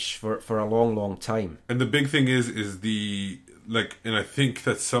cherish for a long, long time. And the big thing is the... and I think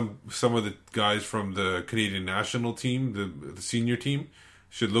that some of the guys from the Canadian national team, the senior team,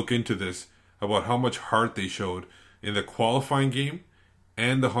 should look into this about how much heart they showed in the qualifying game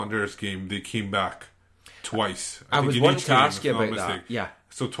and the Honduras game. They came back twice. I was wanting to ask you about that. Yeah.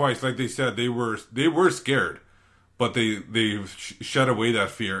 So twice, like they said, they were scared, but they shed away that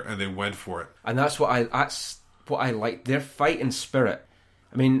fear and they went for it. And that's what I like. Their fighting spirit.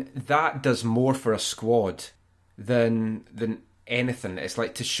 I mean, that does more for a squad than anything. It's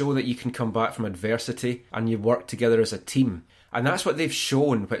like to show that you can come back from adversity and you work together as a team. And that's what they've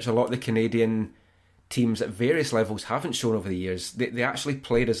shown, which a lot of the Canadian teams at various levels haven't shown over the years. They actually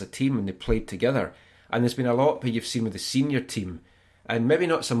played as a team and they played together. And there's been a lot that you've seen with the senior team, and maybe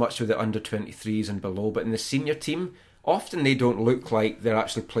not so much with the under-23s and below, but in the senior team, often they don't look like they're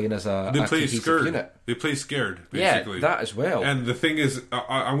actually playing as a cohesive unit. They play scared, basically. Yeah, that as well. And the thing is,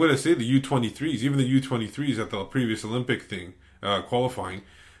 I'm going to say the U23s, even the U23s at the previous Olympic thing, qualifying,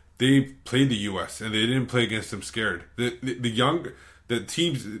 they played the US and they didn't play against them scared. The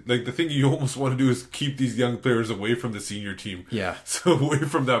teams, like the thing you almost want to do is keep these young players away from the senior team. Yeah. So away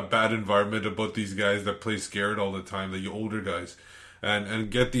from that bad environment about these guys that play scared all the time, the older guys. And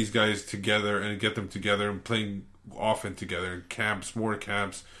get these guys together and get them together and playing often together, more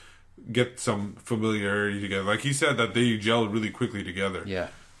camps, get some familiarity together. Like he said, that they gel really quickly together. Yeah.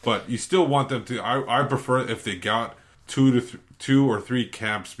 But you still want them to. I prefer if they got two or three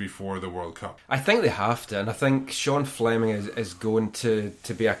camps before the World Cup. I think they have to, and I think Sean Fleming is going to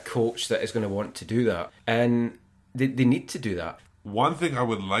be a coach that is going to want to do that, and they need to do that. One thing I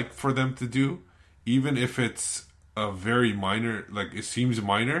would like for them to do, even if it's a very minor, like it seems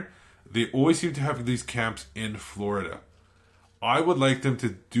minor, they always seem to have these camps in Florida. I would like them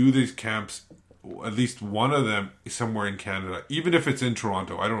to do these camps, at least one of them somewhere in Canada, even if it's in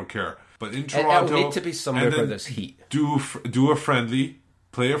Toronto. I don't care, but in Toronto, it'll need to be somewhere where there's heat. Do a friendly,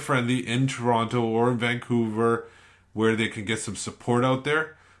 play a friendly in Toronto or in Vancouver, where they can get some support out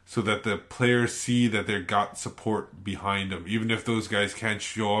there, so that the players see that they got support behind them, even if those guys can't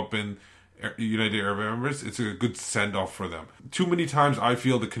show up in United Arab Emirates. It's a good send-off for them. Too many times I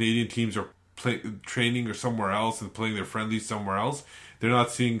feel the Canadian teams are training or somewhere else and playing their friendlies somewhere else. They're not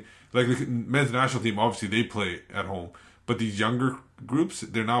seeing, like the men's national team, obviously they play at home, but these younger groups,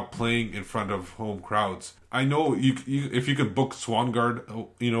 they're not playing in front of home crowds. I know if you could book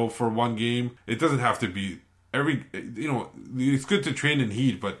Swangard, for one game, it doesn't have to be it's good to train in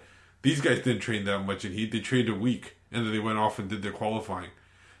heat, but these guys didn't train that much in heat. They trained a week and then they went off and did their qualifying.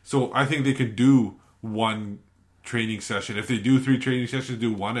 So I think they could do one training session. If they do 3 training sessions,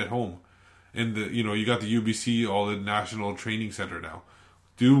 do one at home. And you got the UBC, all the National Training Center now.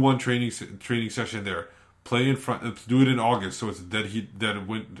 Do one training session there. Play in front. Do it in August, so it's dead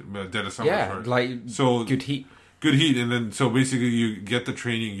of summer. Yeah, good heat. Good heat, and then so basically you get the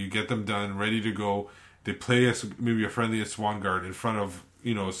training, you get them done, ready to go. They play maybe a friendly at Swangard in front of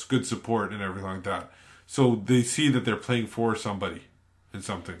good support and everything like that. So they see that they're playing for somebody. In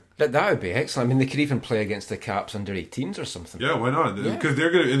something. That would be excellent. I mean, they could even play against the Caps under 18s or something. Yeah, why not? Because they're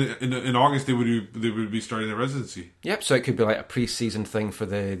gonna in August they would be starting their residency. Yep. So it could be like a pre-season thing for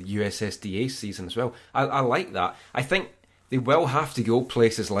the USSDA season as well. I like that. I think they will have to go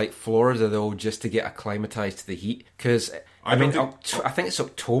places like Florida though, just to get acclimatized to the heat. Because I think it's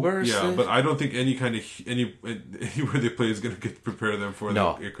October. Yeah, but I don't think anywhere they play is going to prepare them for the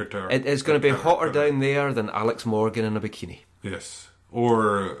Qatar. It's going to be hotter down there than Alex Morgan in a bikini. Yes.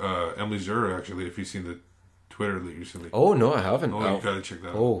 Or Emily Zura, actually, if you've seen the Twitter recently. Oh, no, I haven't. Oh, you've got to check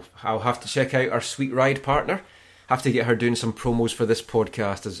that out. Oh, I'll have to check out our Sweet Ride partner. Have to get her doing some promos for this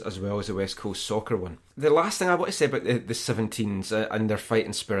podcast as well as the West Coast Soccer one. The last thing I want to say about the 17s and their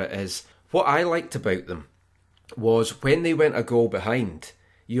fighting spirit is, what I liked about them was when they went a goal behind,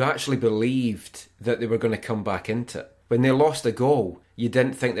 you actually believed that they were going to come back into it. When they lost a goal, you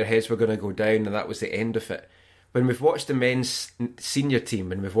didn't think their heads were going to go down and that was the end of it. When we've watched the men's senior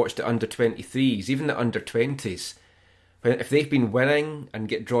team and we've watched the under-23s, even the under-20s, If they've been winning and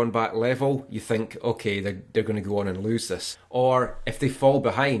get drawn back level, you think, okay, they're going to go on and lose this. Or if they fall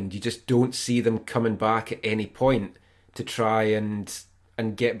behind, you just don't see them coming back at any point to try and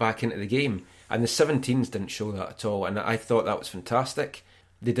get back into the game. And the 17s didn't show that at all, and I thought that was fantastic.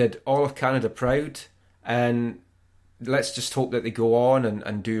 They did all of Canada proud, and let's just hope that they go on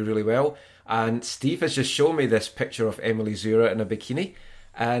and do really well. And Steve has just shown me this picture of Emily Zura in a bikini,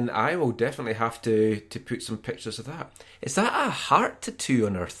 and I will definitely have to put some pictures of that. Is that a heart tattoo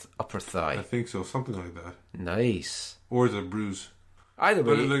on her upper thigh? I think so, something like that. Nice. Or is it a bruise? Either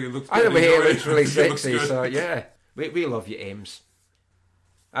way, it looks it looks really sexy. Looks so yeah, we love you, Ems.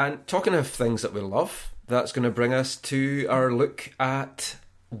 And talking of things that we love, that's going to bring us to our look at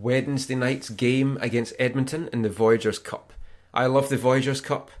Wednesday night's game against Edmonton in the Voyageurs Cup. I love the Voyageurs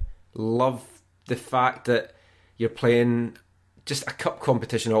Cup. Love the fact that you're playing just a cup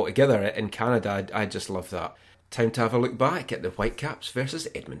competition altogether in Canada. I just love that. Time to have a look back at the Whitecaps versus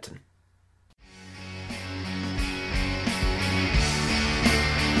Edmonton.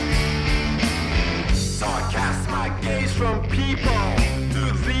 So I cast my gaze from people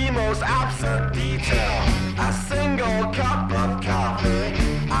to the most absurd detail. A single cup of coffee,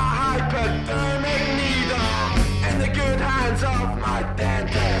 a hypodermic needle, in the good hands of my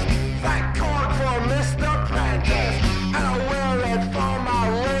dentist. Thank God for Mr. Prentice, and I wear it for my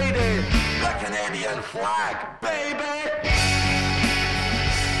lady, the Canadian flag, baby.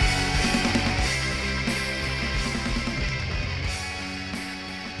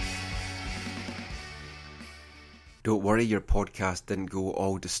 Don't worry, your podcast didn't go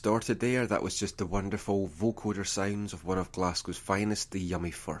all distorted there. That was just the wonderful vocoder sounds of one of Glasgow's finest, the Yummy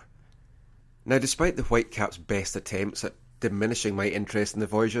Fur. Now, despite the Whitecaps' best attempts at diminishing my interest in the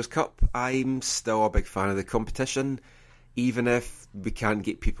Voyageurs Cup, I'm still a big fan of the competition, even if we can't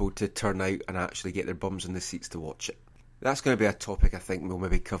get people to turn out and actually get their bums in the seats to watch it. That's going to be a topic I think we'll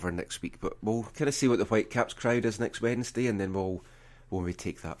maybe cover next week, but we'll kind of see what the Whitecaps crowd is next Wednesday, and then we'll maybe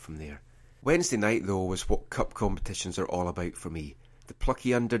take that from there. Wednesday night, though, was what cup competitions are all about for me. The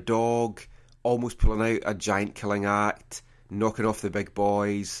plucky underdog, almost pulling out a giant killing act, knocking off the big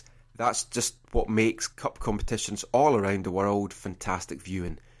boys. That's just what makes cup competitions all around the world fantastic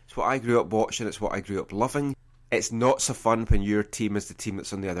viewing. It's what I grew up watching, it's what I grew up loving. It's not so fun when your team is the team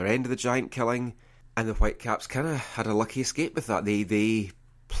that's on the other end of the giant killing, and the Whitecaps kind of had a lucky escape with that. They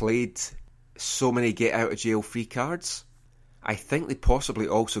played so many get-out-of-jail-free cards. I think they possibly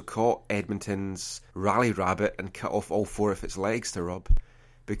also caught Edmonton's rally rabbit and cut off all four of its legs to Rob,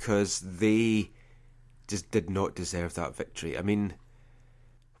 because they just did not deserve that victory. I mean,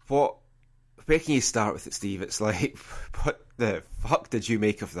 where can you start with it, Steve? It's like, what the fuck did you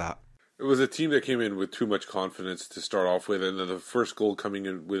make of that? It was a team that came in with too much confidence to start off with, and then the first goal coming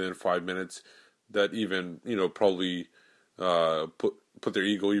in within 5 minutes, that even, probably put their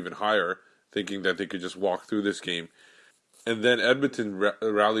ego even higher, thinking that they could just walk through this game. And then Edmonton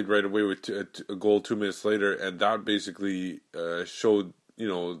rallied right away with a goal 2 minutes later, and that basically showed,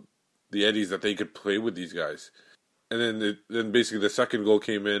 the Eddies that they could play with these guys. And then basically the second goal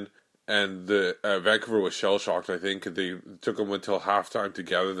came in, and the Vancouver was shell-shocked, I think. They took them until halftime to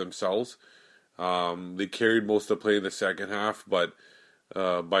gather themselves. They carried most of the play in the second half, but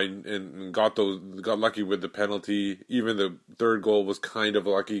got lucky with the penalty. Even the third goal was kind of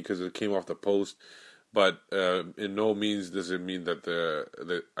lucky because it came off the post. But in no means does it mean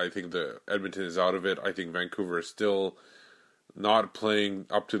that I think the Edmonton is out of it. I think Vancouver is still not playing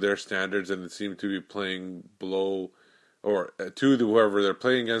up to their standards, and it seemed to be playing below, or to whoever they're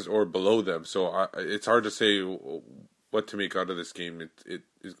playing against, or below them. So it's hard to say what to make out of this game. It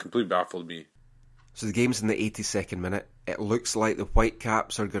completely baffled me. So the game's in the 82nd minute. It looks like the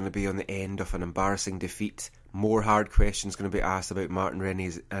Whitecaps are going to be on the end of an embarrassing defeat. More hard questions going to be asked about Martin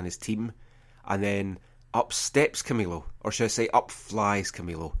Rennie and his team. And then up steps Camilo, or should I say up flies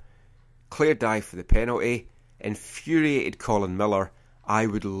Camilo. Clear dive for the penalty. Infuriated Colin Miller. I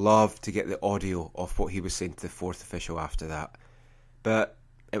would love to get the audio of what he was saying to the fourth official after that. But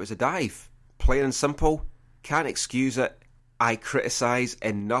it was a dive. Plain and simple. Can't excuse it. I criticise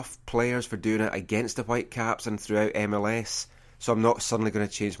enough players for doing it against the Whitecaps and throughout MLS, so I'm not suddenly going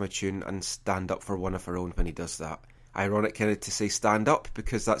to change my tune and stand up for one of our own when he does that. Ironic kind of to say stand up,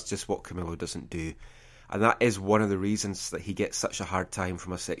 because that's just what Camilo doesn't do. And that is one of the reasons that he gets such a hard time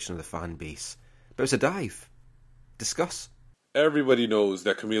from a section of the fan base. But it was a dive. Discuss. Everybody knows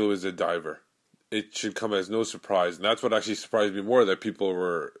that Camilo is a diver. It should come as no surprise. And that's what actually surprised me more, that people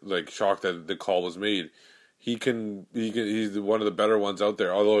were shocked that the call was made. He's one of the better ones out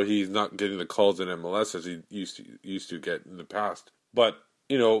there, although he's not getting the calls in MLS as he used to get in the past. But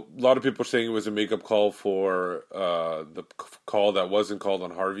a lot of people are saying it was a makeup call for the call that wasn't called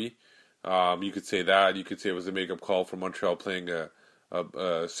on Harvey. You could say that. You could say it was a makeup call for Montreal playing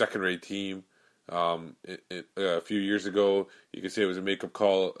a second-rate team a few years ago. You could say it was a makeup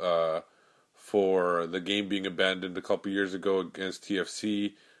call for the game being abandoned a couple years ago against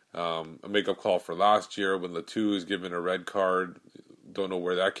TFC. A makeup call for last year when Latu is given a red card. Don't know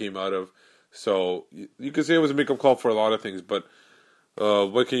where that came out of. So you could say it was a makeup call for a lot of things, but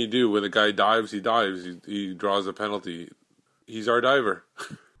what can you do? When the guy dives, he dives. He draws a penalty. He's our diver.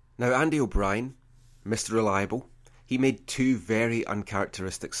 Now, Andy O'Brien, Mr. Reliable, he made two very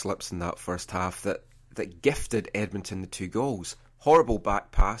uncharacteristic slips in that first half that gifted Edmonton the 2 goals. Horrible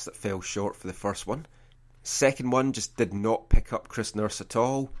back pass that fell short for the first one. Second one just did not pick up Chris Nurse at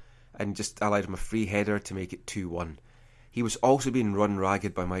all and just allowed him a free header to make it 2-1. He was also being run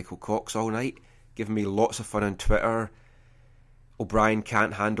ragged by Michael Cox all night, giving me lots of fun on Twitter. O'Brien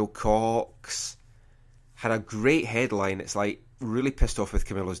can't handle Cox. Had a great headline. It's like really pissed off with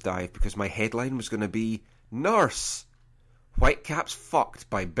Camilo's dive because my headline was going to be Nurse, Whitecaps fucked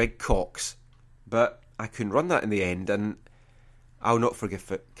by Big Cox. But I couldn't run that in the end, and I'll not forgive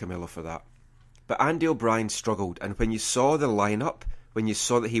Camilo for that. But Andy O'Brien struggled, and when you saw the lineup, when you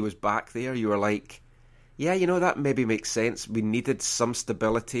saw that he was back there, you were like, yeah, that maybe makes sense. We needed some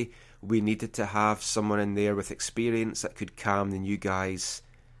stability. We needed to have someone in there with experience that could calm the new guys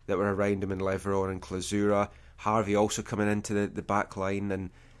that were around him in Leveron and Klazura. Harvey also coming into the back line, and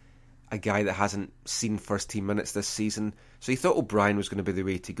a guy that hasn't seen first team minutes this season. So he thought O'Brien was going to be the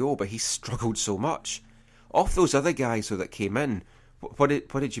way to go, but he struggled so much. Of those other guys though that came in, what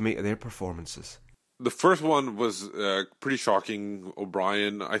did you make of their performances? The first one was pretty shocking.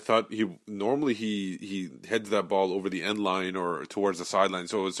 O'Brien, I thought he heads that ball over the end line or towards the sideline,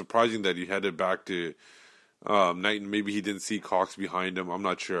 so it was surprising that he headed back to Knighton. Maybe he didn't see Cox behind him, I'm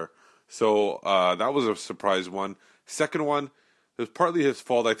not sure. So that was a surprise one. Second one, it was partly his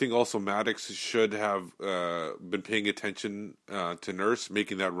fault. I think also Maddox should have been paying attention to Nurse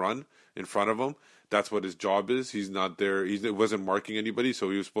making that run in front of him. That's what his job is. He's not there. He wasn't marking anybody, so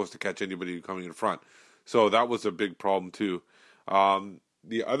he was supposed to catch anybody coming in front. So that was a big problem too.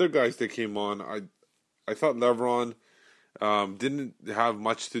 The other guys that came on, I thought Leveron didn't have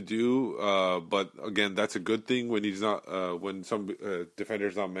much to do, but again, that's a good thing when he's not when some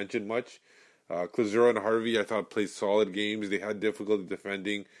defender's not mentioned much. Klazura and Harvey, I thought, played solid games. They had difficulty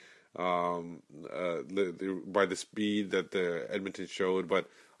defending by the speed that the Edmonton showed, but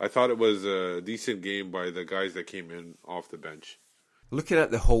I thought it was a decent game by the guys that came in off the bench. Looking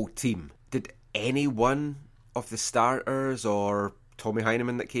at the whole team, did any one of the starters or Tommy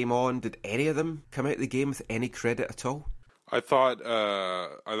Heineman that came on, did any of them come out of the game with any credit at all? I thought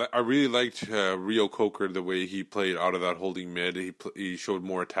I really liked Rio Coker, the way he played out of that holding mid. He showed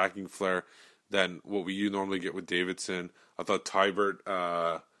more attacking flair than what you normally get with Davidson. I thought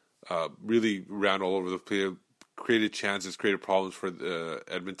Tybert really ran all over the field, created chances, created problems for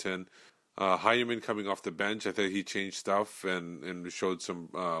Edmonton. Heineman coming off the bench, I think he changed stuff and showed some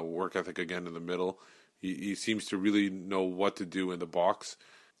work ethic again in the middle. He seems to really know what to do in the box.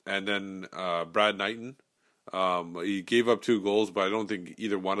 And then Brad Knighton, he gave up 2 goals, but I don't think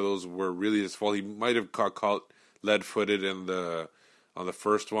either one of those were really his fault. He might have got caught lead-footed on the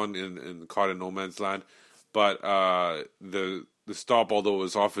first one and caught in no man's land. But the stop, although it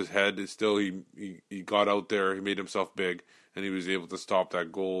was off his head, still he got out there, he made himself big, and he was able to stop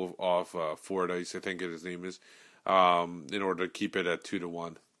that goal off Fordyce, I think his name is, in order to keep it at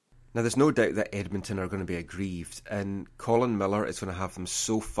 2-1. Now, there's no doubt that Edmonton are going to be aggrieved, and Colin Miller is going to have them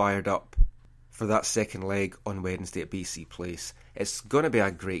so fired up for that second leg on Wednesday at BC Place. It's going to be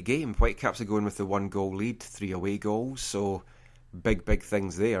a great game. Whitecaps are going with the 1-goal lead, 3 away goals, so big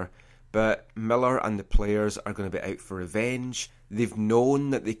things there. But Miller and the players are going to be out for revenge. They've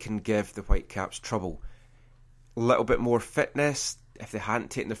known that they can give the Whitecaps trouble. A little bit more fitness. If they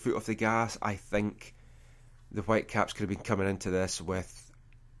hadn't taken their foot off the gas, I think the Whitecaps could have been coming into this with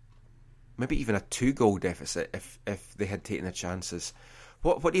maybe even a 2-goal deficit if they had taken the chances.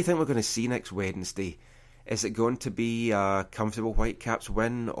 What do you think we're going to see next Wednesday? Is it going to be a comfortable Whitecaps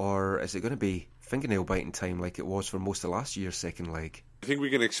win, or is it going to be fingernail biting time like it was for most of last year's second leg? I think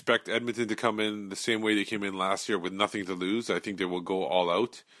we can expect Edmonton to come in the same way they came in last year with nothing to lose. I think they will go all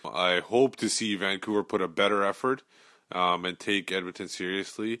out. I hope to see Vancouver put a better effort and take Edmonton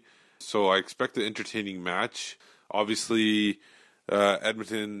seriously. So I expect an entertaining match. Obviously,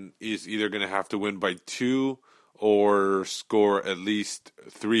 Edmonton is either going to have to win by 2 or score at least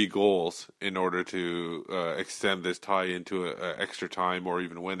 3 goals in order to extend this tie into extra time or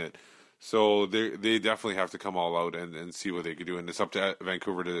even win it. So they definitely have to come all out and see what they can do. And it's up to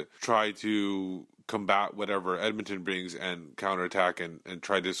Vancouver to try to combat whatever Edmonton brings and counterattack and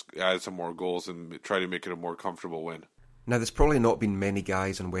try to add some more goals and try to make it a more comfortable win. Now, there's probably not been many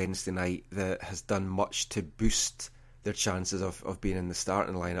guys on Wednesday night that has done much to boost their chances of being in the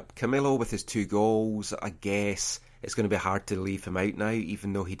starting lineup. Camilo with his 2 goals, I guess it's going to be hard to leave him out now,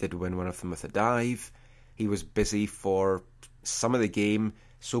 even though he did win one of them with a dive. He was busy for some of the game,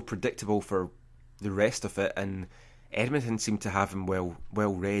 so predictable for the rest of it, and Edmonton seemed to have him well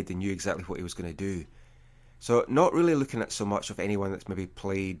read and knew exactly what he was going to do. So not really looking at so much of anyone that's maybe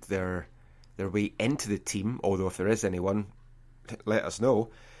played their way into the team, although if there is anyone, let us know.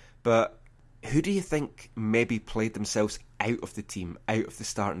 But who do you think maybe played themselves out of the team, out of the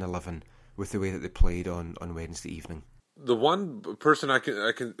starting 11, with the way that they played on Wednesday evening? The one person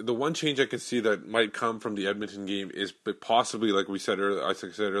the one change I can see that might come from the Edmonton game is possibly, like we said earlier, I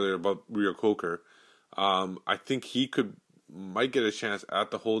said earlier about Rio Coker. I think he might get a chance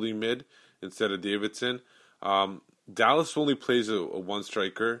at the holding mid instead of Davidson. Dallas only plays a one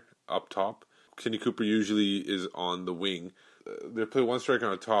striker up top. Kenny Cooper usually is on the wing. They play one striker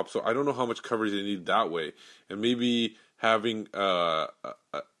on the top, so I don't know how much coverage they need that way. And maybe having a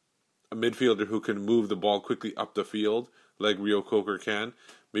midfielder who can move the ball quickly up the field, like Rio Coker can,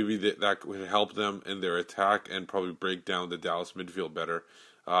 maybe that would help them in their attack and probably break down the Dallas midfield better.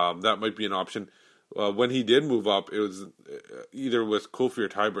 That might be an option. When he did move up, it was either with Kofi or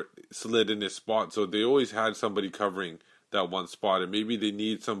Tybert slid in his spot, so they always had somebody covering that one spot, and maybe they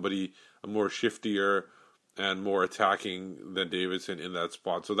need somebody more shiftier and more attacking than Davidson in that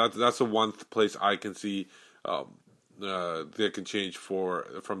spot. So that's the one place I can see that can change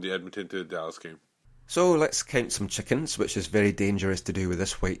from the Edmonton to the Dallas game. So let's count some chickens, which is very dangerous to do with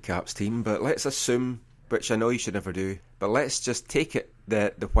this Whitecaps team, but let's assume, which I know you should never do, but let's just take it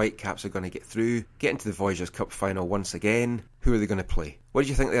that the Whitecaps are going to get through, get into the Voyageurs Cup final once again. Who are they going to play? What do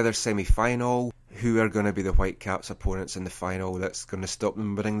you think of the other semi-final? Who are going to be the Whitecaps opponents in the final that's going to stop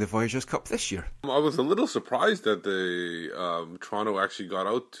them winning the Voyageurs Cup this year? I was a little surprised that Toronto actually got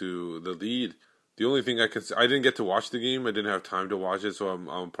out to the lead. The only thing I didn't get to watch the game. I didn't have time to watch it, so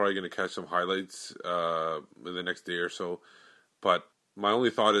I'm probably going to catch some highlights in the next day or so. But my only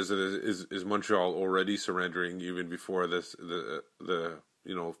thought is Montreal already surrendering even before the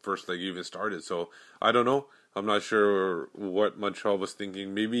first leg even started. So I don't know. I'm not sure what Montreal was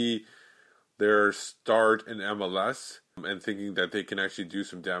thinking. Maybe their start in MLS and thinking that they can actually do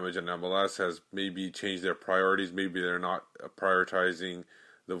some damage in MLS has maybe changed their priorities. Maybe they're not prioritizing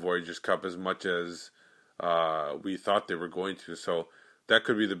the Voyageurs Cup as much as we thought they were going to. So that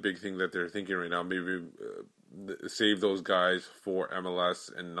could be the big thing that they're thinking right now. Maybe save those guys for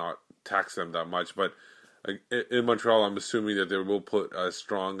MLS and not tax them that much. But in Montreal, I'm assuming that they will put as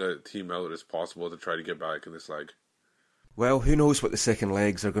strong a team out as possible to try to get back in this leg. Well, who knows what the second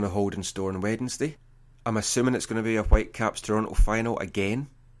legs are going to hold in store on Wednesday. I'm assuming it's going to be a Whitecaps-Toronto final again,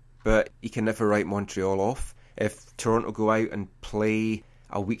 but you can never write Montreal off. If Toronto go out and play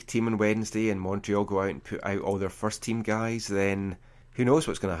a weak team on Wednesday and Montreal go out and put out all their first-team guys, then who knows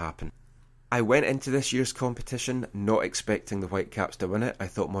what's going to happen. I went into this year's competition not expecting the Whitecaps to win it. I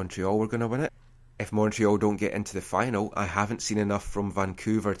thought Montreal were going to win it. If Montreal don't get into the final, I haven't seen enough from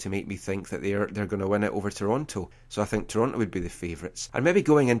Vancouver to make me think that they're going to win it over Toronto. So I think Toronto would be the favourites. And maybe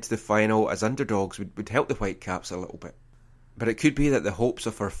going into the final as underdogs would help the Whitecaps a little bit. But it could be that the hopes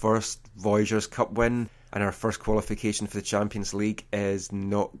of our first Voyageurs Cup win and our first qualification for the Champions League is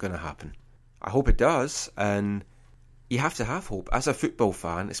not going to happen. I hope it does, and you have to have hope. As a football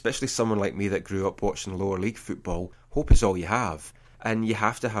fan, especially someone like me that grew up watching lower league football, hope is all you have. And you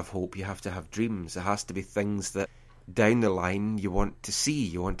have to have hope, you have to have dreams. There has to be things that down the line you want to see,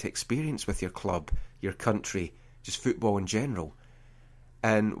 you want to experience with your club, your country, just football in general.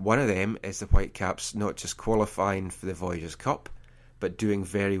 And one of them is the Whitecaps not just qualifying for the Voyageurs Cup, but doing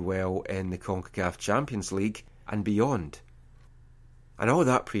very well in the CONCACAF Champions League and beyond. And all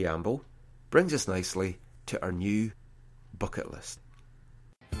that preamble brings us nicely to our new bucket list.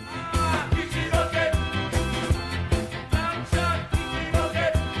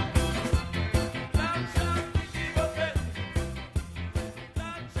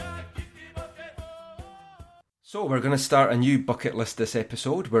 So we're going to start a new bucket list this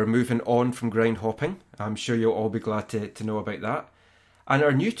episode. We're moving on from ground hopping. I'm sure you'll all be glad to know about that. And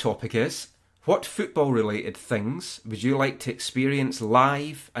our new topic is, what football related things would you like to experience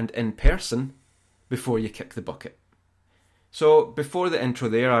live and in person before you kick the bucket? So before the intro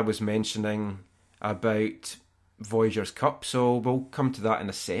there, I was mentioning about Voyageurs Cup, so we'll come to that in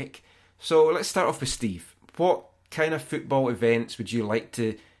a sec. So let's start off with Steve. What kind of football events would you like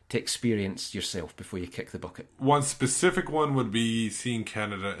to to experience yourself before you kick the bucket? One specific one would be seeing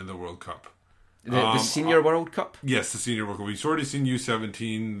Canada in the World Cup. The Senior World Cup? Yes, the Senior World Cup. We've already seen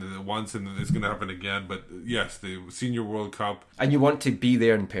U17 once, and it's going to happen again. But yes, the Senior World Cup. And you want to be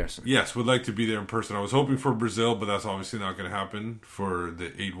there in person? Yes, would like to be there in person. I was hoping for Brazil, but that's obviously not going to happen for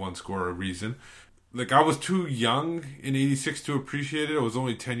the 8-1 score reason. Like, I was too young in '86 to appreciate it. I was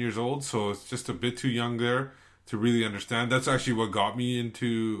only 10 years old, so it's just a bit too young there to really understand. That's actually what got me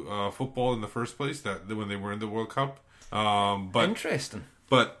into football in the first place. That when they were in the World Cup. But interesting.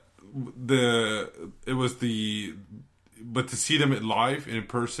 But to see them live in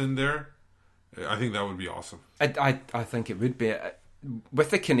person there, I think that would be awesome. I think it would be. With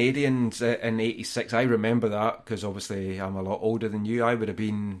the Canadians in '86, I remember that because obviously I'm a lot older than you. I would have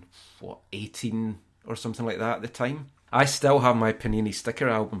been 18 or something like that at the time. I still have my Panini sticker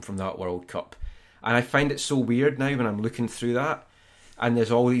album from that World Cup, and I find it so weird now when I'm looking through that, and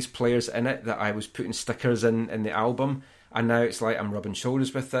there's all these players in it that I was putting stickers in the album. And now it's like I'm rubbing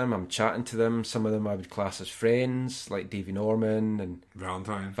shoulders with them, I'm chatting to them. Some of them I would class as friends, like Davy Norman and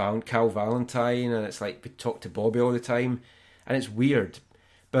Cal Valentine. And it's like we talk to Bobby all the time. And it's weird.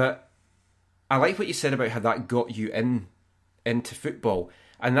 But I like what you said about how that got you into football.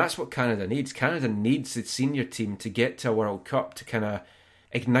 And that's what Canada needs. Canada needs the senior team to get to a World Cup to kind of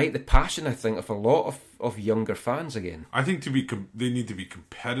ignite the passion, I think, of a lot of younger fans again. I think they need to be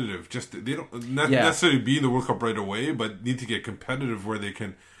competitive. Just they don't necessarily be in the World Cup right away, but need to get competitive where they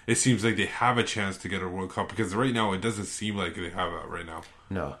can. It seems like they have a chance to get a World Cup because right now it doesn't seem like they have that right now.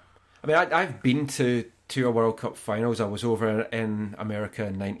 No, I mean I've been to a World Cup finals. I was over in America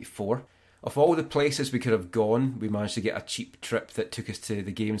in '94. Of all the places we could have gone, we managed to get a cheap trip that took us to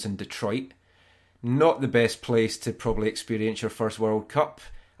the games in Detroit. Not the best place to probably experience your first World Cup,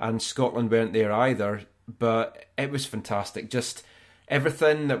 and Scotland weren't there either, but it was fantastic. Just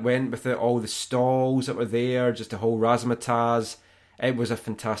everything that went with it, all the stalls that were there, just the whole razzmatazz. It was a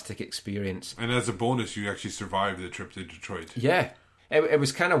fantastic experience. And as a bonus, you actually survived the trip to Detroit. Yeah. It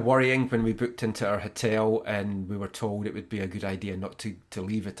was kind of worrying when we booked into our hotel and we were told it would be a good idea not to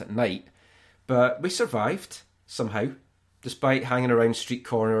leave it at night. But we survived, somehow. Despite hanging around street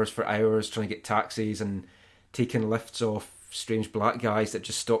corners for hours trying to get taxis and taking lifts off strange black guys that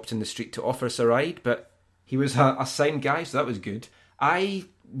just stopped in the street to offer us a ride. But he was a signed guy, so that was good. I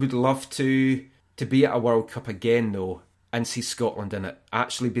would love to be at a World Cup again, though, and see Scotland in it.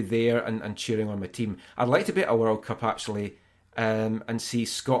 Actually be there and cheering on my team. I'd like to be at a World Cup, actually, and see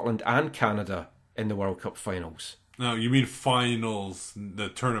Scotland and Canada in the World Cup finals. No, you mean finals, the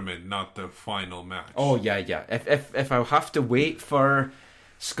tournament, not the final match. Oh, yeah. If I have to wait for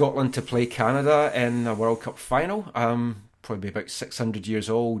Scotland to play Canada in a World Cup final, probably about 600 years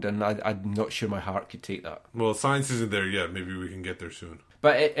old, and I'm not sure my heart could take that. Well, science isn't there yet. Maybe we can get there soon.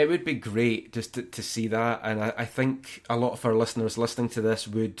 But it would be great just to see that, and I think a lot of our listeners listening to this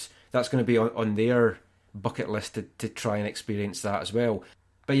that's going to be on their bucket list to try and experience that as well.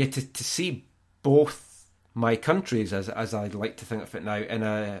 But yeah, to see both my countries, as I'd like to think of it now,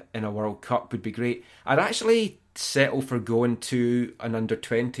 in a World Cup would be great. I'd actually settle for going to an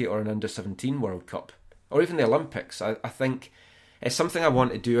under-20 or an under-17 World Cup, or even the Olympics. I think it's something I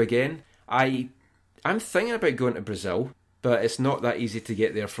want to do again. I'm thinking about going to Brazil, but it's not that easy to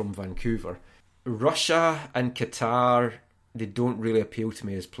get there from Vancouver. Russia and Qatar, they don't really appeal to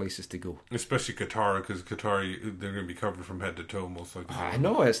me as places to go. Especially Qatar, because Qatar, they're going to be covered from head to toe most likely. I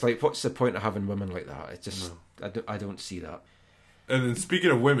know, it's like, what's the point of having women like that? It's just, no. I don't see that. And then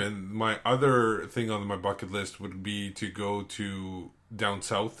speaking of women, my other thing on my bucket list would be to go to down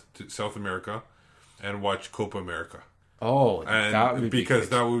south, to South America, and watch Copa America. Oh, and that would be because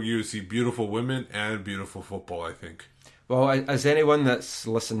good. that will you see beautiful women and beautiful football, I think. Well, as anyone that's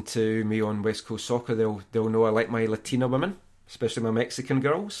listened to me on West Coast Soccer, they'll know I like my Latina women, especially my Mexican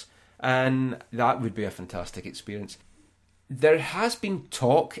girls, and that would be a fantastic experience. There has been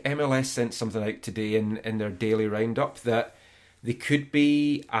talk, MLS sent something out today in their daily roundup, that they could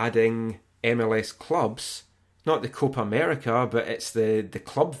be adding MLS clubs, not the Copa America, but it's the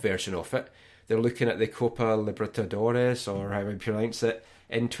club version of it. They're looking at the Copa Libertadores, or how I pronounce it,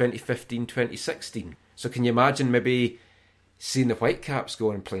 in 2015-2016. So can you imagine maybe seeing the Whitecaps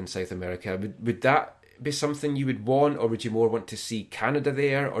go and play in South America? Would that be something you would want, or would you more want to see Canada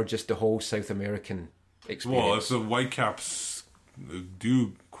there, or just the whole South American experience? Well, if the Whitecaps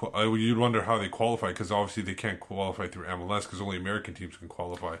do, you'd wonder how they qualify, because obviously they can't qualify through MLS because only American teams can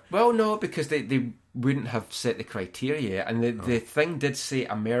qualify. Well, no, because they wouldn't have set the criteria yet, and the thing did say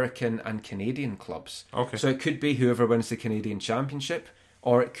American and Canadian clubs. Okay. So it could be whoever wins the Canadian Championship,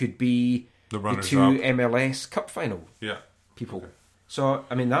 or it could be the two up. MLS Cup final people. Okay. So,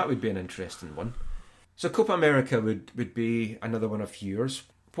 I mean, that would be an interesting one. So Copa America would be another one of yours.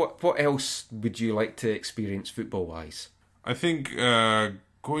 What else would you like to experience football-wise? I think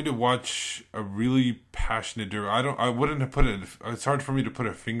going to watch a really passionate derby. I wouldn't have put it. It's hard for me to put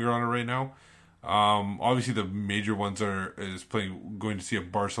a finger on it right now. Obviously, the major ones going to see a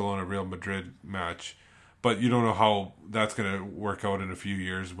Barcelona Real Madrid match, but you don't know how that's going to work out in a few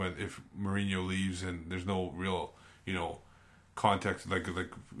years if Mourinho leaves and there's no real context I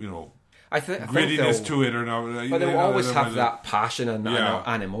think grittiness to it or not. But they'll always have that passion and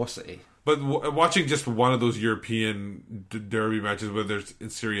animosity. But watching just one of those European derby matches, whether it's in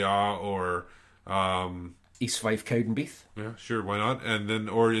Serie A or East Fife Cowdenbeath. Yeah, sure, why not? And then,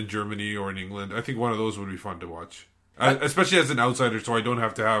 or in Germany or in England, I think one of those would be fun to watch, especially as an outsider, so I don't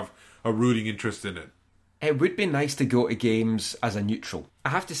have to have a rooting interest in it. It would be nice to go to games as a neutral. I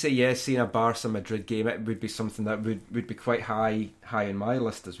have to say, yes, seeing a Barca Madrid game, it would be something that would be quite high on my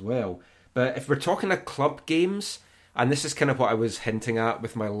list as well. But if we're talking of club games, and this is kind of what I was hinting at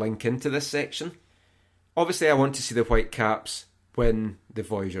with my link into this section, obviously I want to see the Whitecaps win the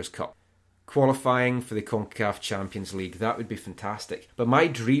Voyageurs Cup. Qualifying for the CONCACAF Champions League, that would be fantastic. But my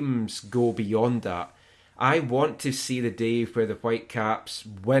dreams go beyond that. I want to see the day where the Whitecaps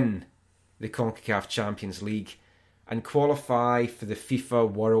win the CONCACAF Champions League and qualify for the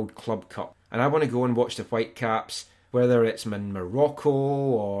FIFA World Club Cup. And I want to go and watch the Whitecaps, whether it's in Morocco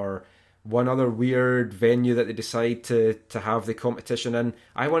or one other weird venue that they decide to have the competition in.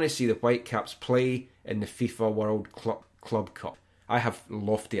 I want to see the Whitecaps play in the FIFA World Club Cup. I have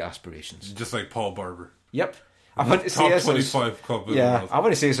lofty aspirations. Just like Paul Barber. Yep. I want to see top 25 club in the world. I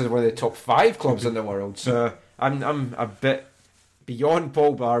want to see this as one of the top 5 clubs in the world. So I'm a bit beyond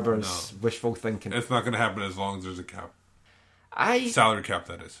Paul Barber's wishful thinking. It's not going to happen as long as there's a cap. Salary cap,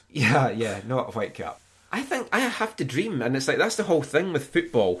 that is. Yeah, not a white cap. I think I have to dream, and it's like that's the whole thing with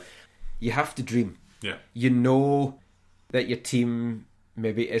football. You have to dream. Yeah. You know that your team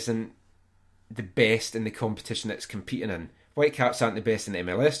maybe isn't the best in the competition it's competing in. Whitecaps aren't the best in the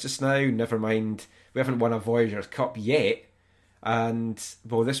MLS just now. Never mind, we haven't won a Voyageurs Cup yet. And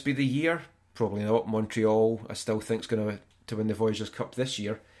will this be the year? Probably not. Montreal, I still think, is going to win the Voyageurs Cup this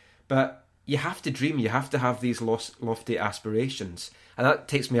year. But you have to dream. You have to have these lofty aspirations. And that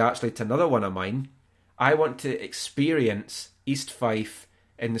takes me actually to another one of mine. I want to experience East Fife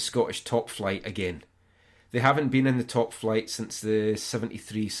in the Scottish top flight again. They haven't been in the top flight since the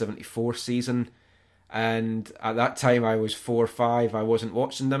 73-74 season. And at that time I was 4 or 5, I wasn't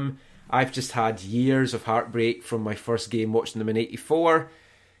watching them. I've just had years of heartbreak from my first game watching them in 84.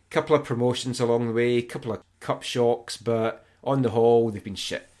 Couple of promotions along the way, couple of cup shocks, but on the whole they've been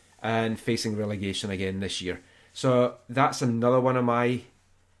shit and facing relegation again this year. So that's another one of my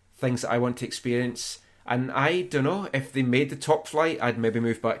things that I want to experience. And I don't know, if they made the top flight, I'd maybe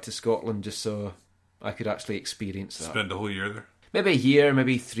move back to Scotland just so I could actually experience that. Spend a whole year there? Maybe a year,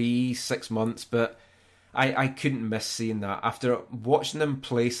 maybe 3-6 months, but I couldn't miss seeing that. After watching them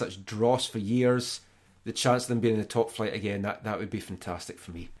play such dross for years, the chance of them being in the top flight again, that would be fantastic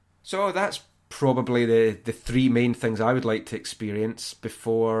for me. So that's probably the 3 main things I would like to experience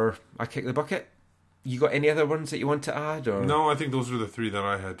before I kick the bucket. You got any other ones that you want to add? Or? No, I think those were the 3 that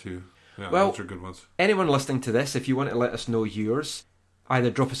I had too. Yeah, well, those are good ones. Anyone listening to this, if you want to let us know yours,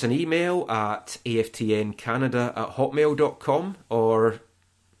 either drop us an email at aftncanada@hotmail.com or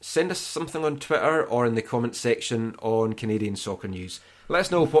send us something on Twitter or in the comment section on Canadian Soccer News. Let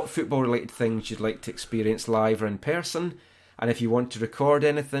us know what football-related things you'd like to experience live or in person. And if you want to record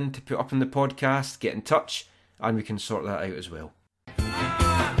anything to put up in the podcast, get in touch and we can sort that out as well.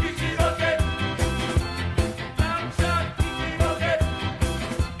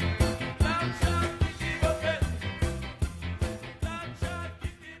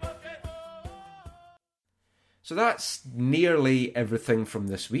 So that's nearly everything from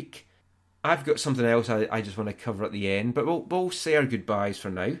this week. I've got something else I just want to cover at the end, but we'll say our goodbyes for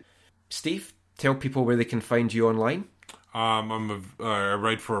now. Steve, tell people where they can find you online. I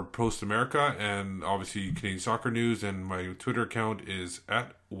write for Post America and obviously Canadian Soccer News, and my Twitter account is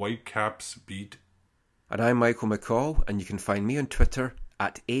 @WhitecapsBeat. And I'm Michael McCall, and you can find me on Twitter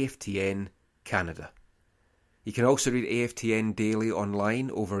 @AFTN Canada. You can also read AFTN Daily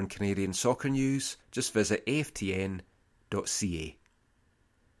online over in Canadian Soccer News. Just visit aftn.ca.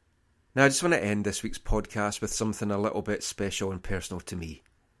 Now I just want to end this week's podcast with something a little bit special and personal to me.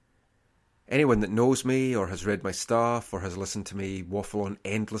 Anyone that knows me or has read my stuff or has listened to me waffle on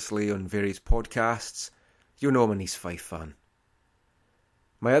endlessly on various podcasts, you'll know I'm an East Fife fan.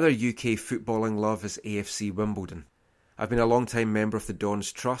 My other UK footballing love is AFC Wimbledon. I've been a long-time member of the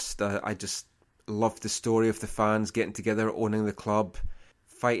Dons Trust. I just loved the story of the fans getting together, owning the club,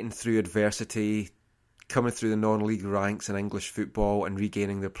 fighting through adversity, coming through the non-league ranks in English football and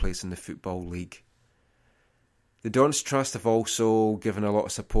regaining their place in the Football League. The Don's Trust have also given a lot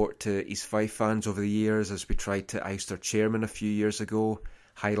of support to East Fife fans over the years, as we tried to oust their chairman a few years ago,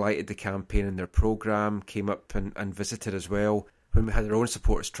 highlighted the campaign in their programme, came up and visited as well when we had our own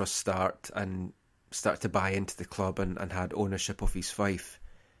supporters trust start and started to buy into the club and had ownership of East Fife.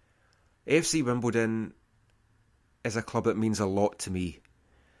 AFC Wimbledon is a club that means a lot to me.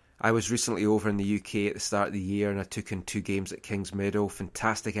 I was recently over in the UK at the start of the year and I took in 2 games at Kingsmeadow.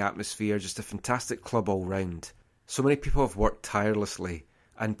 Fantastic atmosphere, just a fantastic club all round. So many people have worked tirelessly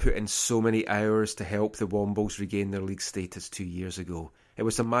and put in so many hours to help the Wombles regain their league status 2 years ago. It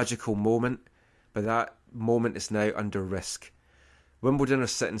was a magical moment, but that moment is now under risk. Wimbledon are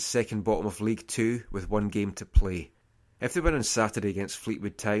sitting second bottom of League 2 with 1 game to play. If they win on Saturday against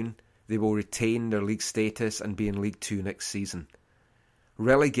Fleetwood Town, they will retain their league status and be in League 2 next season.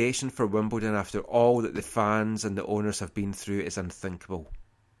 Relegation for Wimbledon after all that the fans and the owners have been through is unthinkable.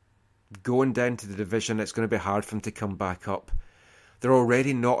 Going down to the division, it's going to be hard for them to come back up. They're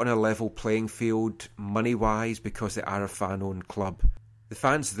already not on a level playing field money-wise because they are a fan-owned club. The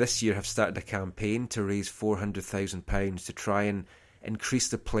fans this year have started a campaign to raise £400,000 to try and increase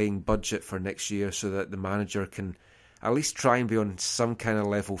the playing budget for next year so that the manager can at least try and be on some kind of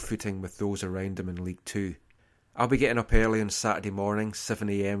level footing with those around him in League 2. I'll be getting up early on Saturday morning, 7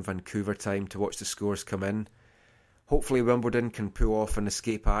 AM Vancouver time, to watch the scores come in. Hopefully Wimbledon can pull off an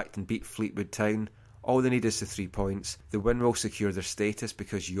escape act and beat Fleetwood Town. All they need is the 3 points. The win will secure their status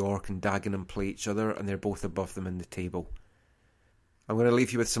because York and Dagenham play each other and they're both above them in the table. I'm going to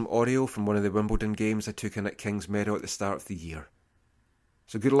leave you with some audio from one of the Wimbledon games I took in at Kingsmeadow at the start of the year.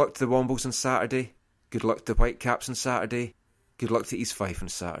 So good luck to the Wombles on Saturday, good luck to the Whitecaps on Saturday, good luck to East Fife on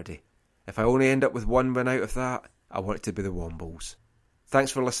Saturday. If I only end up with 1 win out of that, I want it to be the Wombles.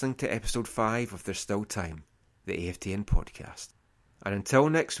 Thanks for listening to episode 5 of There's Still Time, the AFTN podcast. And until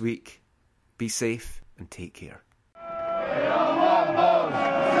next week, be safe and take care. We are Wombles,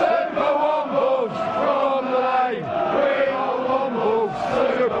 Super Wombles, from the line. We are Wombles,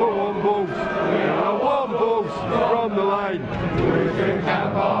 Super Wombles. We are Wombles, from the line. We drink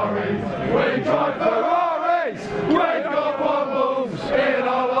Camparis, we drive Ferraris. We've got Wombles in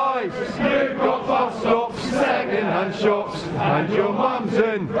our lives. You've got bus stops, second-hand shops, and your mum's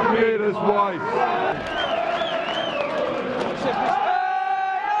in Rita's wife.